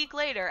 a week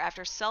later,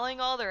 after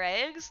selling all their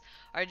eggs,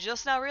 are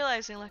just now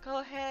realizing like,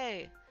 oh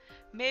hey,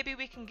 maybe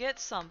we can get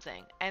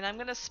something. And I'm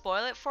gonna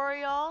spoil it for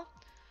y'all.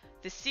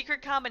 The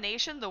secret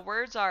combination, the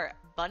words are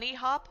bunny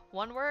hop,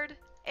 one word,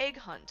 egg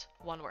hunt,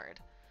 one word.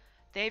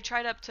 They've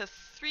tried up to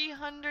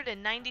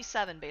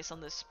 397 based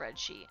on this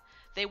spreadsheet.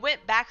 They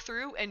went back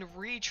through and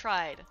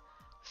retried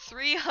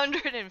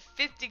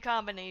 350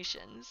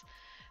 combinations.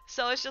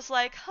 So it's just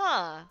like,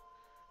 huh,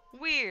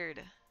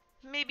 weird.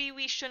 Maybe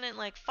we shouldn't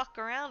like fuck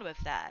around with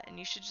that and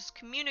you should just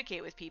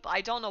communicate with people.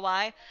 I don't know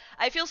why.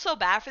 I feel so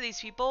bad for these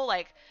people.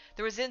 Like,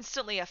 there was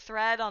instantly a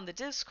thread on the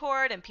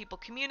Discord and people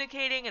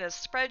communicating in a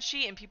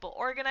spreadsheet and people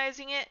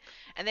organizing it,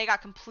 and they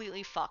got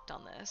completely fucked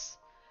on this.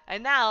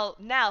 And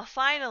now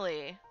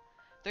finally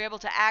they're able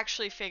to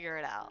actually figure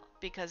it out,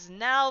 because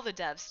now the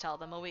devs tell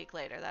them a week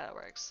later that it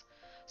works.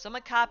 So I'm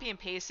gonna copy and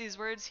paste these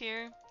words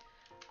here.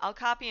 I'll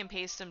copy and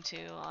paste them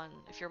too on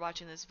if you're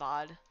watching this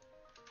VOD.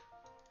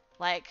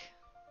 Like,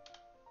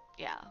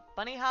 yeah,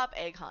 bunny hop,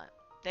 egg hunt.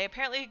 They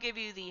apparently give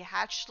you the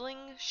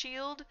hatchling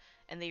shield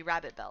and the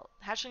rabbit belt.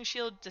 Hatchling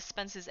shield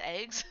dispenses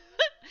eggs,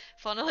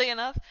 funnily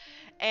enough,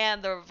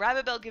 and the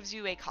rabbit belt gives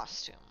you a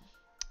costume.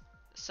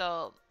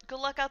 So good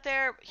luck out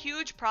there.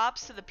 Huge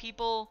props to the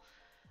people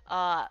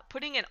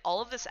putting in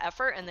all of this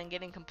effort and then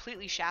getting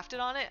completely shafted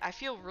on it. I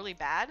feel really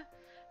bad,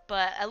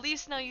 but at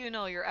least now you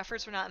know your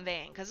efforts were not in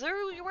vain, because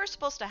you were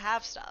supposed to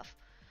have stuff.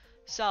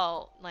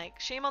 So, like,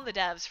 shame on the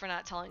devs for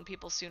not telling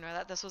people sooner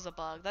that this was a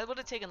bug. That would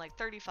have taken like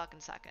 30 fucking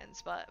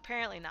seconds, but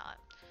apparently not.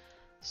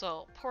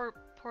 So, poor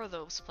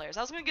those players.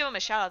 I was going to give them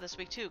a shout out this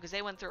week too, because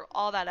they went through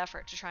all that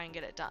effort to try and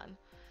get it done.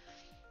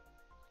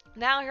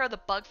 Now here are the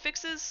bug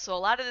fixes. So a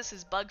lot of this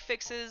is bug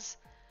fixes.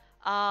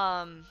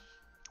 I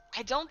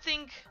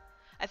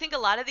think a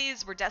lot of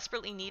these were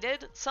desperately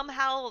needed.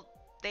 Somehow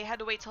they had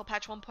to wait till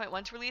patch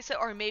 1.1 to release it,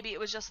 or maybe it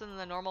was just in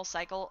the normal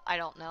cycle. I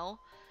don't know.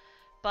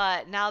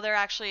 But now they're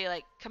actually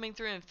like coming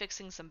through and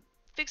fixing some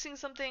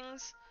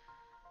things.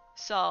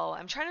 So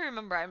I'm trying to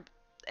remember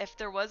if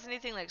there was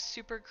anything like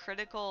super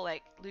critical,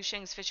 like Liu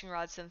Shang's fishing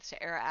rod synth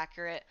to era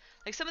accurate.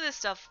 Like some of this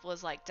stuff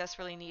was like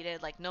desperately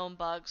needed, like known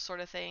bugs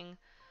sort of thing.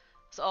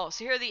 So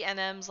here are the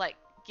NMs like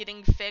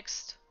getting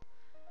fixed.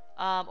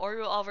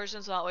 Or all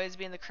versions will always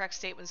be in the correct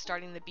state when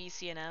starting the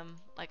BCNM.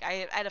 Like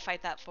I had to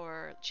fight that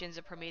for Chains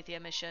of Promethea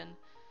mission.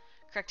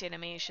 Correct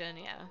animation,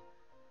 yeah.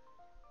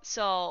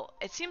 So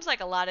it seems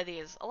like a lot of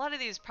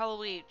these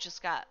probably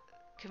just got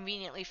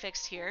conveniently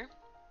fixed here,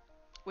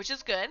 which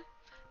is good.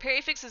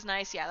 Parry fix is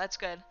nice, yeah, that's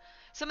good.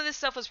 Some of this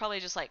stuff was probably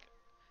just like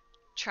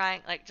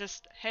trying, like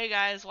just, hey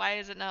guys, why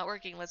is it not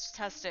working? Let's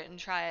test it and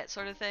try it,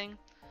 sort of thing.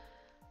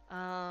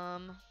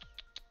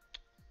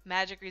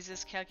 Magic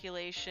resist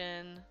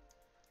calculation.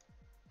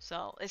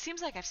 So it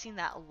seems like I've seen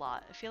that a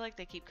lot. I feel like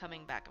they keep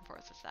coming back and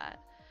forth with that.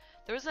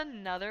 There was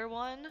another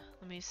one.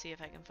 Let me see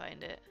if I can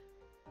find it.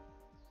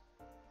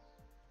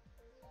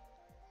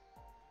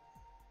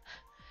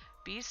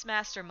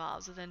 Beastmaster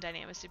mobs within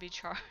Dynamis to be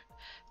charmed.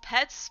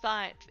 Pets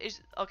spine.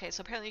 Okay, so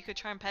apparently you could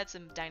charm pets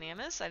in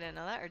Dynamis. I didn't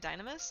know that. Or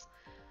Dynamis.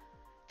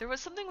 There was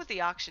something with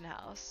the auction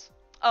house.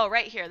 Oh,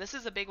 right here. This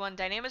is a big one.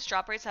 Dynamis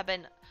drop rates have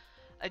been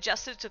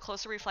adjusted to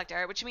closer reflect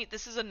error, which means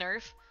this is a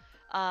nerf.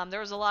 There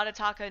was a lot of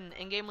talk in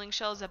game link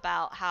shows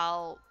about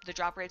how the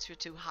drop rates were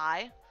too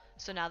high.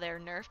 So now they're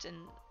nerfed and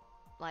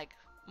like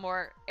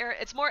more era.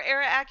 It's more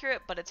era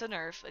accurate, but it's a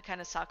nerf. It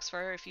kind of sucks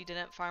for if you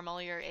didn't farm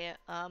all your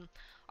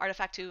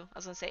artifact 2. I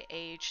was gonna say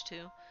age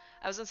 2.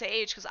 I was gonna say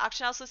age because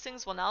auction house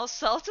listings will now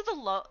sell to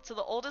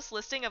the oldest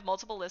listing of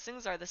multiple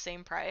listings are the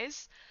same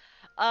price.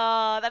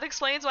 That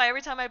explains why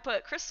every time I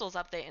put crystals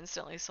up, they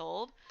instantly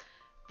sold.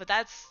 But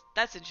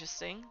that's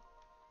interesting.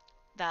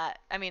 That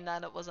I mean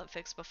that it wasn't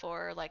fixed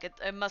before. Like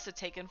it must have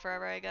taken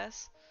forever, I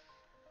guess.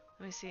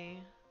 Let me see.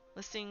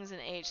 Listings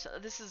and age. So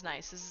this is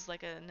nice. This is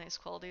like a nice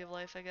quality of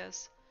life, I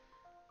guess.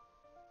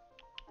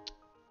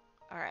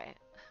 Alright.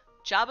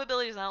 Job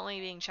ability is not only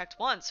being checked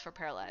once for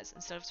paralyzed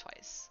instead of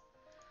twice.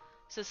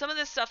 So some of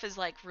this stuff is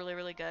like really,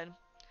 really good.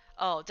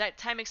 Oh,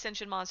 time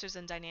extension monsters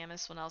and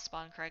dynamis will now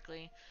spawn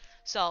correctly.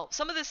 So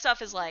some of this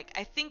stuff is like,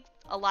 I think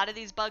a lot of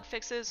these bug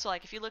fixes, so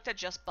like if you looked at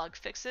just bug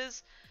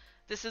fixes,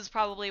 this is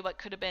probably what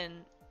could have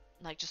been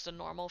like just a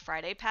normal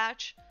Friday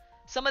patch.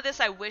 Some of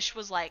this I wish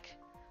was like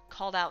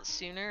called out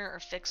sooner or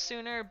fixed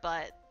sooner,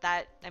 but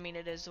that, I mean,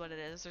 it is what it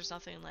is. There's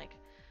nothing like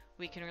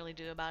we can really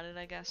do about it,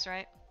 I guess,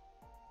 right?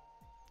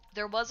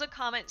 There was a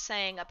comment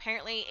saying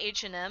apparently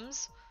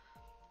H&Ms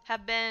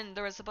have been,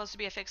 there was supposed to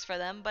be a fix for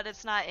them, but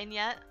it's not in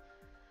yet.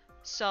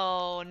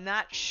 So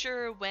not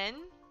sure when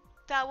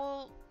that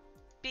will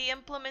be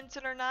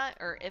implemented or not,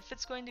 or if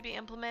it's going to be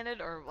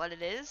implemented or what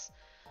it is.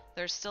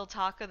 There's still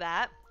talk of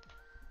that.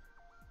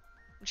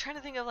 I'm trying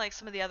to think of like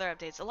some of the other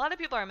updates. A lot of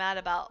people are mad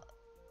about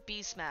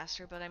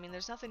Beastmaster, but I mean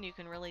there's nothing you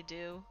can really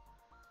do,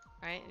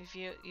 right? If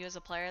you as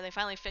a player, they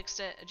finally fixed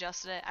it,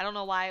 adjusted it. I don't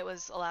know why it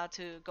was allowed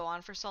to go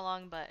on for so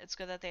long, but it's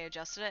good that they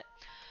adjusted it.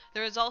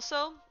 There is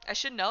also, I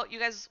should note, you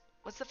guys,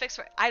 what's the fix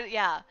for?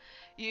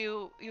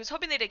 You was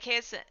hoping they did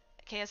KSN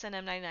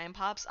M99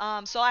 pops.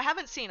 So I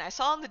haven't seen. I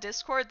saw on the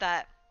Discord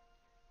that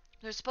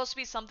there's supposed to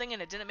be something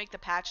and it didn't make the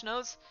patch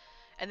notes,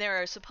 and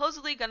they're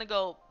supposedly gonna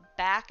go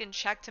back and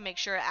check to make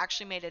sure it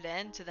actually made it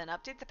in to then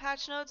update the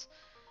patch notes.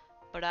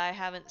 But I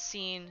haven't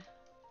seen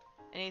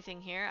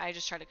anything here. I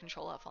just tried to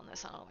control F on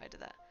this. I don't know why I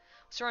did that.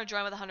 So we're gonna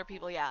join with 100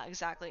 people. Yeah,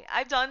 exactly.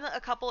 I've done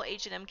a couple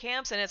H&M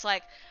camps, and it's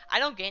like I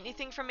don't get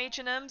anything from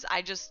H&Ms.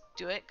 I just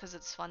do it because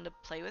it's fun to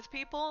play with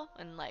people,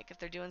 and like if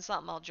they're doing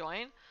something, I'll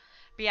join.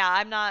 But yeah,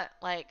 I'm not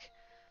like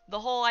the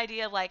whole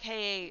idea of like,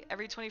 hey,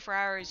 every 24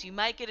 hours you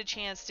might get a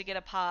chance to get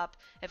a pop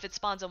if it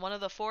spawns in one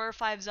of the 4 or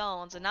 5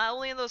 zones, and not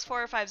only in those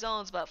 4 or 5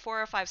 zones, but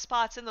 4 or 5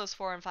 spots in those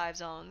 4 and 5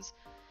 zones.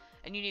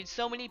 And you need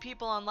so many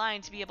people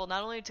online to be able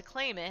not only to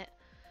claim it,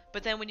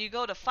 but then when you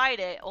go to fight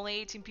it, only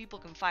 18 people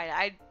can fight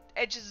it.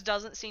 It just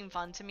doesn't seem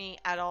fun to me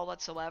at all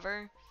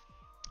whatsoever.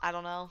 I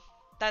don't know.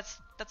 That's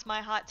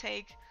my hot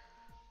take.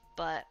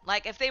 But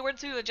like if they were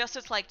to adjust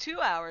it to like 2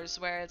 hours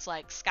where it's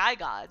like Sky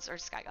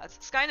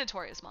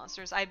Notorious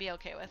monsters, I'd be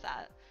okay with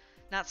that.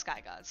 Not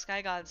Sky Gods.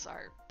 Sky Gods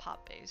are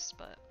pop based,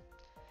 but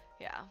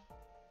yeah.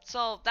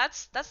 So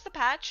that's the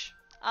patch.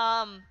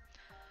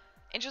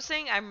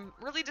 Interesting. I'm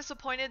really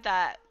disappointed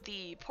that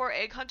the poor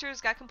egg hunters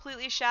got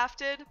completely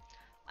shafted.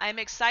 I'm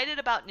excited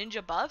about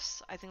ninja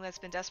buffs. I think that's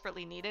been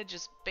desperately needed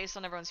just based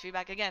on everyone's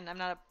feedback. Again, I'm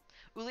not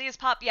a... Uli is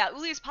pop. Yeah,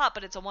 Uli is pop,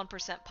 but it's a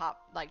 1% pop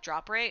like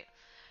drop rate.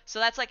 So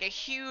that's like a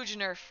huge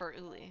nerf for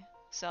Uli.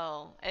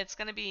 So it's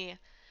gonna be...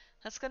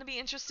 That's gonna be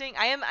interesting.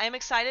 I am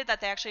excited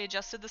that they actually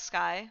adjusted the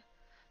sky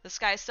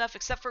stuff,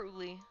 except for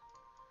Uli.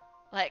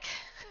 Like...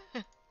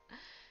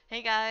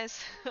 Hey guys,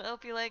 I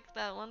hope you like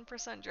that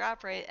 1%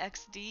 drop rate,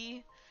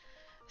 XD.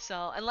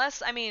 So,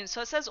 unless, I mean,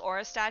 so it says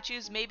aura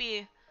statues,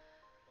 maybe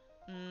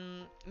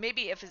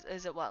if,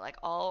 is it what, like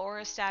all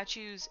aura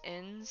statues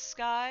in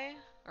Sky?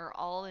 Or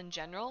all in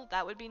general?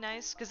 That would be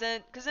nice, because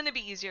then it'd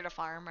be easier to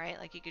farm, right?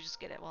 Like, you could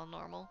just get it while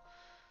normal.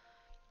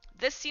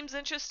 This seems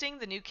interesting,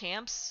 the new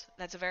camps.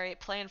 That's a very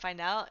play and find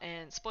out,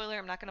 and spoiler,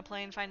 I'm not going to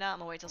play and find out. I'm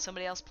going to wait till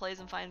somebody else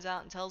plays and finds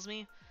out and tells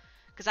me.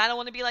 Because I don't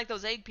want to be like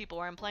those egg people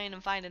where I'm playing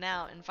and finding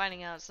out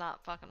it's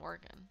not fucking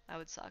working. That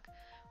would suck.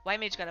 White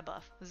mage got a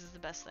buff. This is the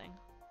best thing.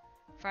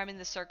 Farming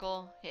the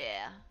circle.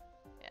 Yeah.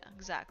 Yeah,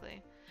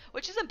 exactly.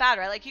 Which isn't bad,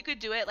 right? Like, you could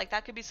do it. Like,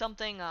 that could be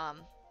something,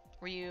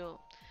 where you...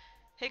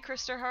 Hey,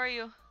 Krister, how are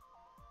you?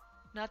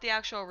 Not the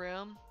actual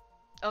room.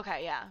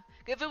 Okay, yeah.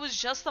 If it was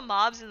just the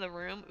mobs in the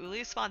room,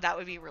 Uli spawn, that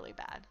would be really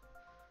bad.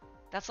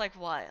 That's like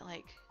what?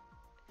 Like,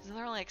 isn't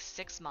there only like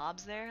 6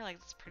 mobs there? Like,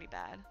 that's pretty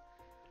bad.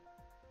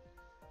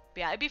 But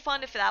yeah, it'd be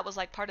fun if that was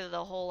like part of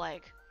the whole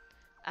like,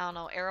 I don't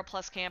know, Era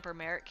Plus camp or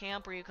Merit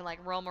camp where you can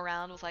like roam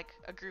around with like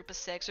a group of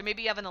 6, or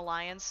maybe you have an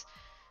alliance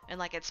and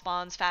like it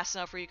spawns fast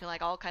enough where you can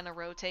like all kind of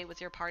rotate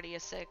with your party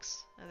of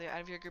 6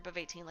 out of your group of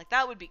 18. Like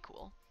that would be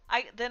cool.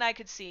 Then I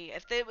could see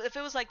if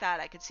it was like that,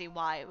 I could see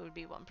why it would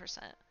be 1%.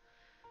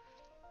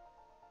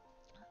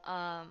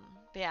 But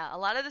yeah, a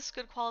lot of this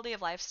good quality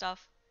of life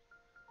stuff.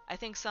 I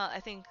think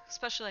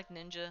especially like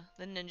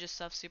the ninja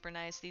stuff, super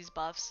nice. These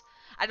buffs.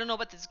 I don't know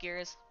what this gear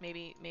is.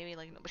 Maybe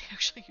like nobody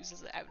actually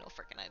uses it. I have no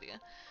freaking idea.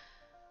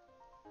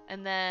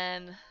 And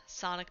then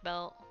Sonic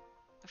Belt.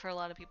 I've heard a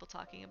lot of people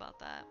talking about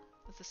that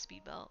with the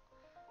speed belt.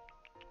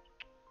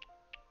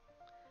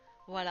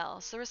 What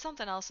else? There was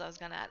something else I was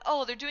gonna add.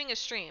 Oh, they're doing a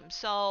stream.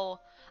 So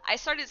I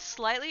started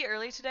slightly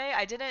early today.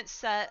 I didn't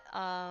set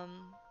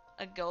a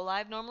a go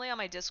live. Normally on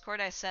my Discord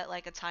I set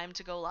like a time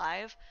to go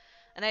live,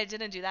 and I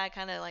didn't do that. I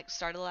kind of like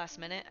started last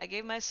minute. I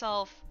gave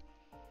myself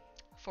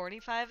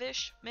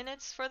 45-ish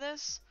minutes for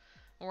this.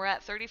 We're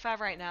at 35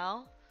 right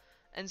now.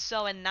 And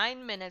so in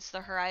 9 minutes,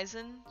 the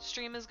Horizon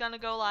stream is going to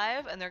go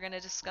live, and they're going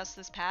to discuss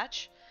this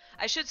patch.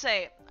 I should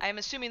say, I'm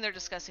assuming they're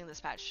discussing this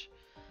patch.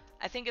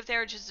 I think if they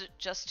were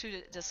just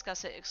to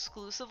discuss it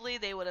exclusively,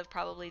 they would have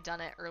probably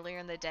done it earlier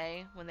in the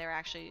day when they were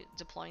actually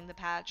deploying the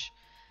patch.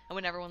 And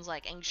when everyone's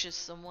like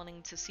anxious and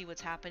wanting to see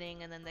what's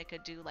happening, and then they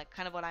could do like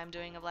kind of what I'm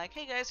doing of like,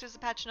 hey guys, here's the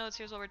patch notes,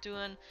 here's what we're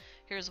doing,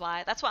 here's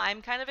why. That's what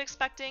I'm kind of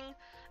expecting.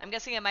 I'm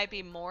guessing it might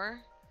be more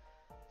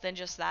than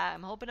just that.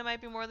 I'm hoping it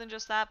might be more than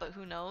just that, but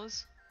who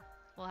knows?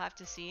 We'll have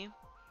to see.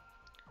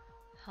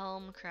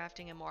 Helm,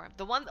 crafting, and more.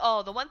 The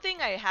one thing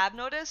I have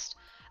noticed,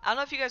 I don't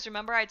know if you guys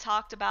remember, I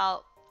talked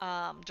about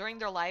during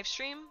their live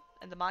stream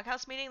in the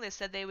Moghouse meeting, they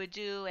said they would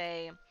do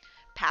a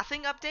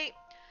pathing update.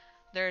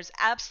 There's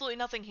absolutely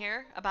nothing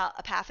here about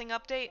a pathing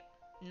update.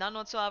 None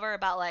whatsoever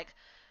about like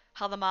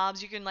how the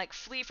mobs, you can like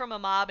flee from a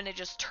mob and it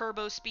just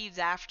turbo speeds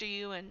after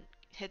you and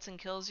hits and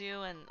kills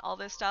you and all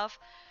this stuff.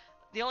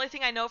 The only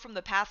thing I know from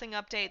the pathing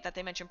update that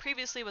they mentioned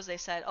previously was they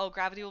said, oh,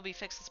 gravity will be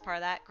fixed as part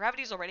of that.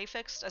 Gravity's already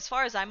fixed. As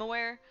far as I'm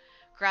aware,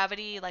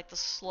 gravity, like the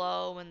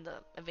slow and the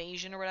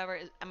evasion or whatever,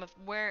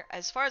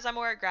 as far as I'm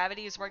aware,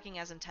 gravity is working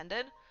as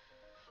intended.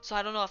 So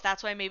I don't know if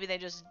that's why maybe they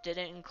just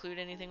didn't include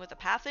anything with the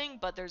pathing,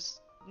 but there's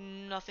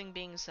nothing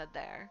being said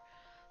there.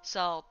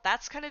 So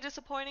that's kind of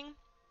disappointing.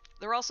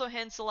 There were also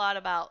hints a lot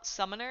about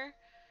summoner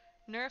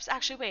nerfs.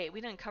 Actually, wait,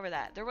 we didn't cover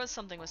that. There was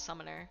something with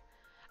summoner.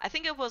 I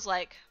think it was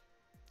like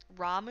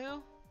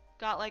Ramuh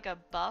got like a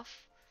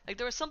buff. Like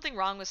there was something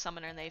wrong with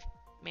Summoner and they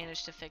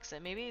managed to fix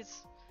it. Maybe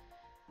it's...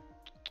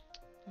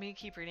 Let me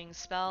keep reading.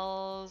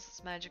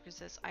 Spells, magic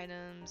resist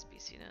items,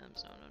 BC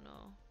items. No.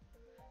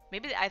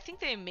 Maybe, I think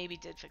they maybe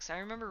did fix it. I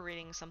remember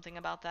reading something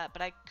about that,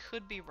 but I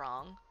could be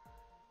wrong.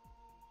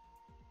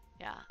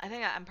 Yeah, I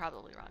think I'm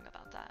probably wrong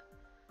about that.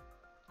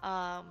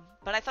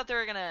 But I thought they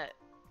were gonna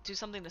do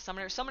something to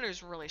Summoner.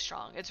 Summoner's really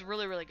strong. It's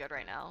really, really good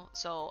right now.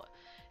 So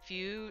if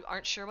you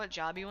aren't sure what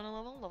job you want to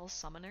level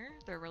Summoner.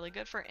 They're really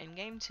good for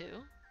in-game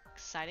too.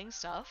 Exciting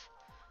stuff.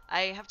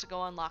 I have to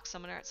go unlock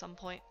Summoner at some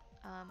point.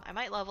 I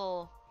might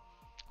level,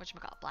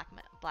 whatchamacallit,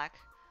 Black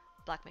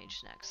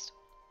Mage next.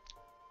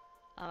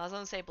 I was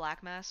gonna say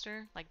Black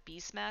Master, like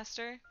Beast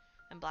Master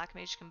and Black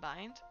Mage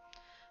combined.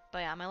 But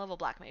yeah, my level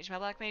Black Mage. My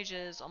Black Mage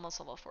is almost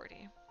level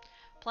 40.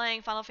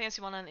 Playing Final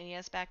Fantasy 1 on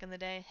NES back in the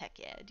day. Heck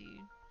yeah, dude.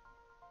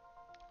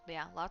 But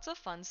yeah, lots of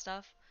fun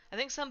stuff. I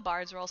think some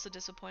bards were also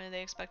disappointed.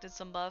 They expected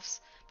some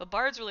buffs. But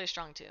bard's really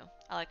strong too.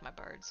 I like my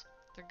bards.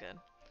 They're good.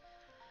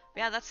 But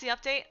yeah, that's the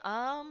update.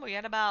 We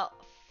got about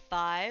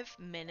 5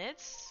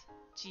 minutes.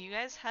 Do you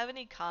guys have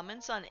any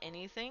comments on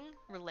anything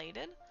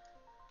related?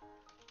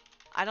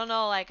 I don't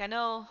know, like I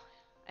know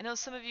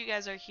some of you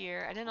guys are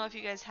here. I didn't know if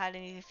you guys had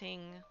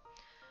anything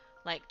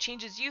like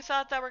changes you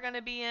thought that were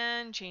gonna be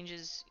in,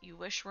 changes you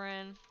wish were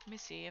in. Let me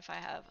see if I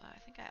have I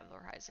think I have the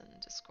Horizon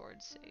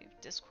Discord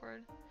saved.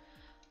 Discord?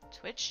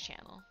 Twitch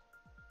channel.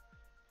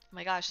 Oh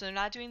my gosh, so they're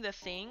not doing the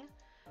thing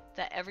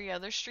that every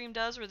other stream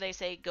does where they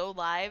say go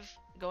live,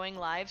 going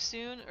live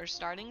soon, or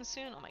starting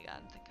soon. Oh my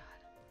god, thank god.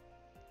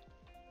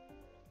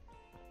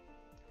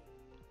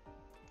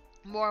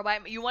 More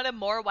white, you wanted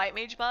more white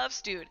mage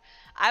buffs? Dude,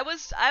 I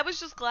was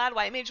just glad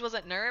white mage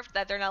wasn't nerfed,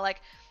 that they're not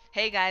like,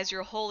 hey guys,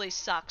 your holy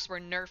sucks,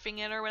 we're nerfing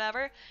it or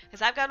whatever.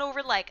 Because I've got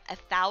over like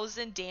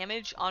 1,000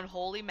 damage on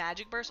holy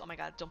magic burst. Oh my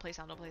god, don't play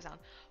sound, don't play sound.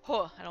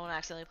 Oh, I don't want to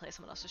accidentally play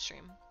someone else's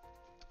stream.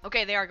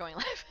 Okay, they are going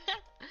live.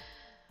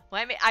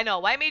 I know,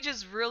 White Mage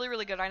is really,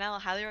 really good right now. I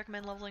highly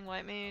recommend leveling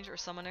White Mage or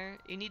Summoner.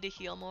 You need to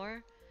heal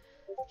more.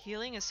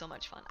 Healing is so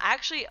much fun. I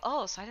actually,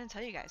 so I didn't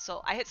tell you guys.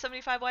 So I hit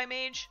 75 White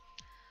Mage.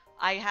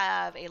 I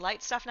have a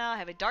Light Staff now. I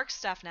have a Dark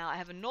Staff now. I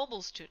have a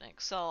Noble's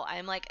Tunic. So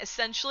I'm like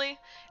essentially,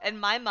 in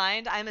my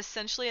mind, I'm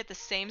essentially at the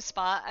same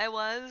spot I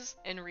was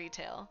in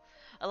retail.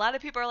 A lot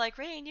of people are like,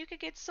 Rain, you could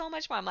get so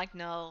much more. I'm like,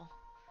 no.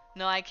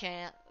 No, I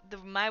can't.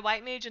 My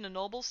White Mage and a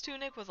Noble's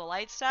Tunic with a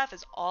Light Staff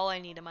is all I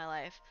need in my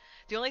life.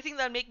 The only thing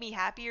that would make me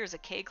happier is a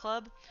K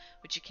Club,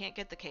 which you can't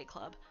get the K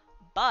Club.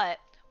 But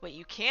what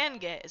you can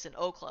get is an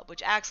O Club,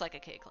 which acts like a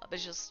K Club.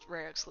 It's just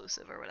rare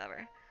exclusive or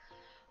whatever.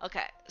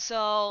 Okay,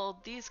 so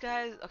these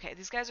guys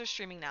are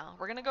streaming now.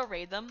 We're gonna go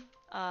raid them.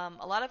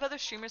 A lot of other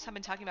streamers have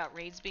been talking about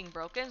raids being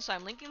broken, so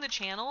I'm linking the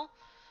channel.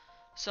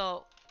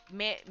 So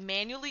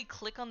manually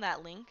click on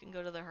that link and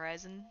go to the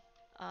Horizon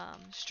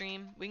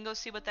stream. We can go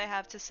see what they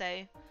have to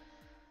say.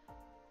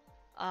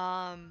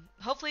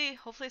 Hopefully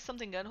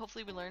something good.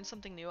 Hopefully we learn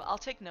something new. I'll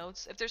take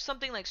notes. If there's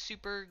something like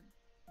super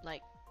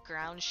like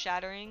ground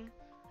shattering,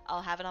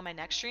 I'll have it on my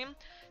next stream.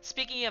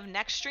 Speaking of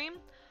next stream,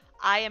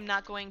 I am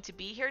not going to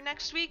be here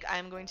next week. I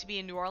am going to be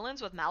in New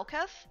Orleans with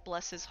Malketh,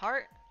 bless his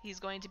heart. He's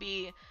going to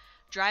be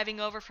driving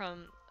over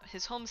from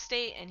his home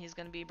state, and he's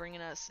going to be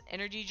bringing us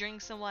energy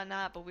drinks and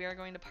whatnot, but we are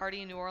going to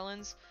party in New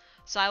Orleans.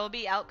 So I will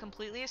be out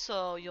completely,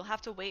 so you'll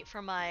have to wait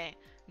for my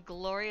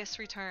glorious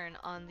return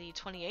on the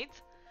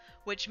 28th,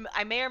 which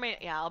I may or may,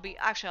 yeah, I'll be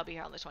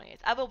here on the 28th.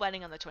 I have a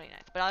wedding on the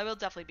 29th, but I will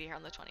definitely be here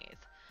on the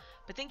 28th.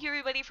 But thank you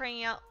everybody for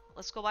hanging out.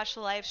 Let's go watch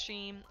the live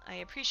stream. I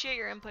appreciate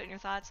your input and your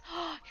thoughts.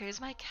 Oh, here's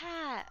my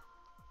cat.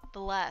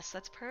 Bless.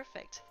 That's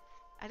perfect.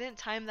 I didn't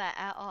time that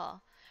at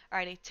all.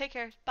 Alrighty, take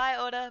care. Bye,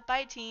 Oda.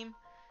 Bye, team.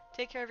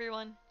 Take care,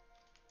 everyone.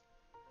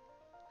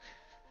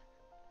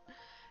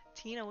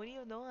 Tina, what are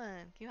you doing?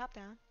 Can you hop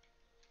down?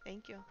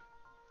 Thank you. Alright,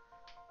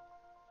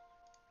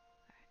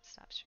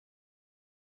 stop streaming.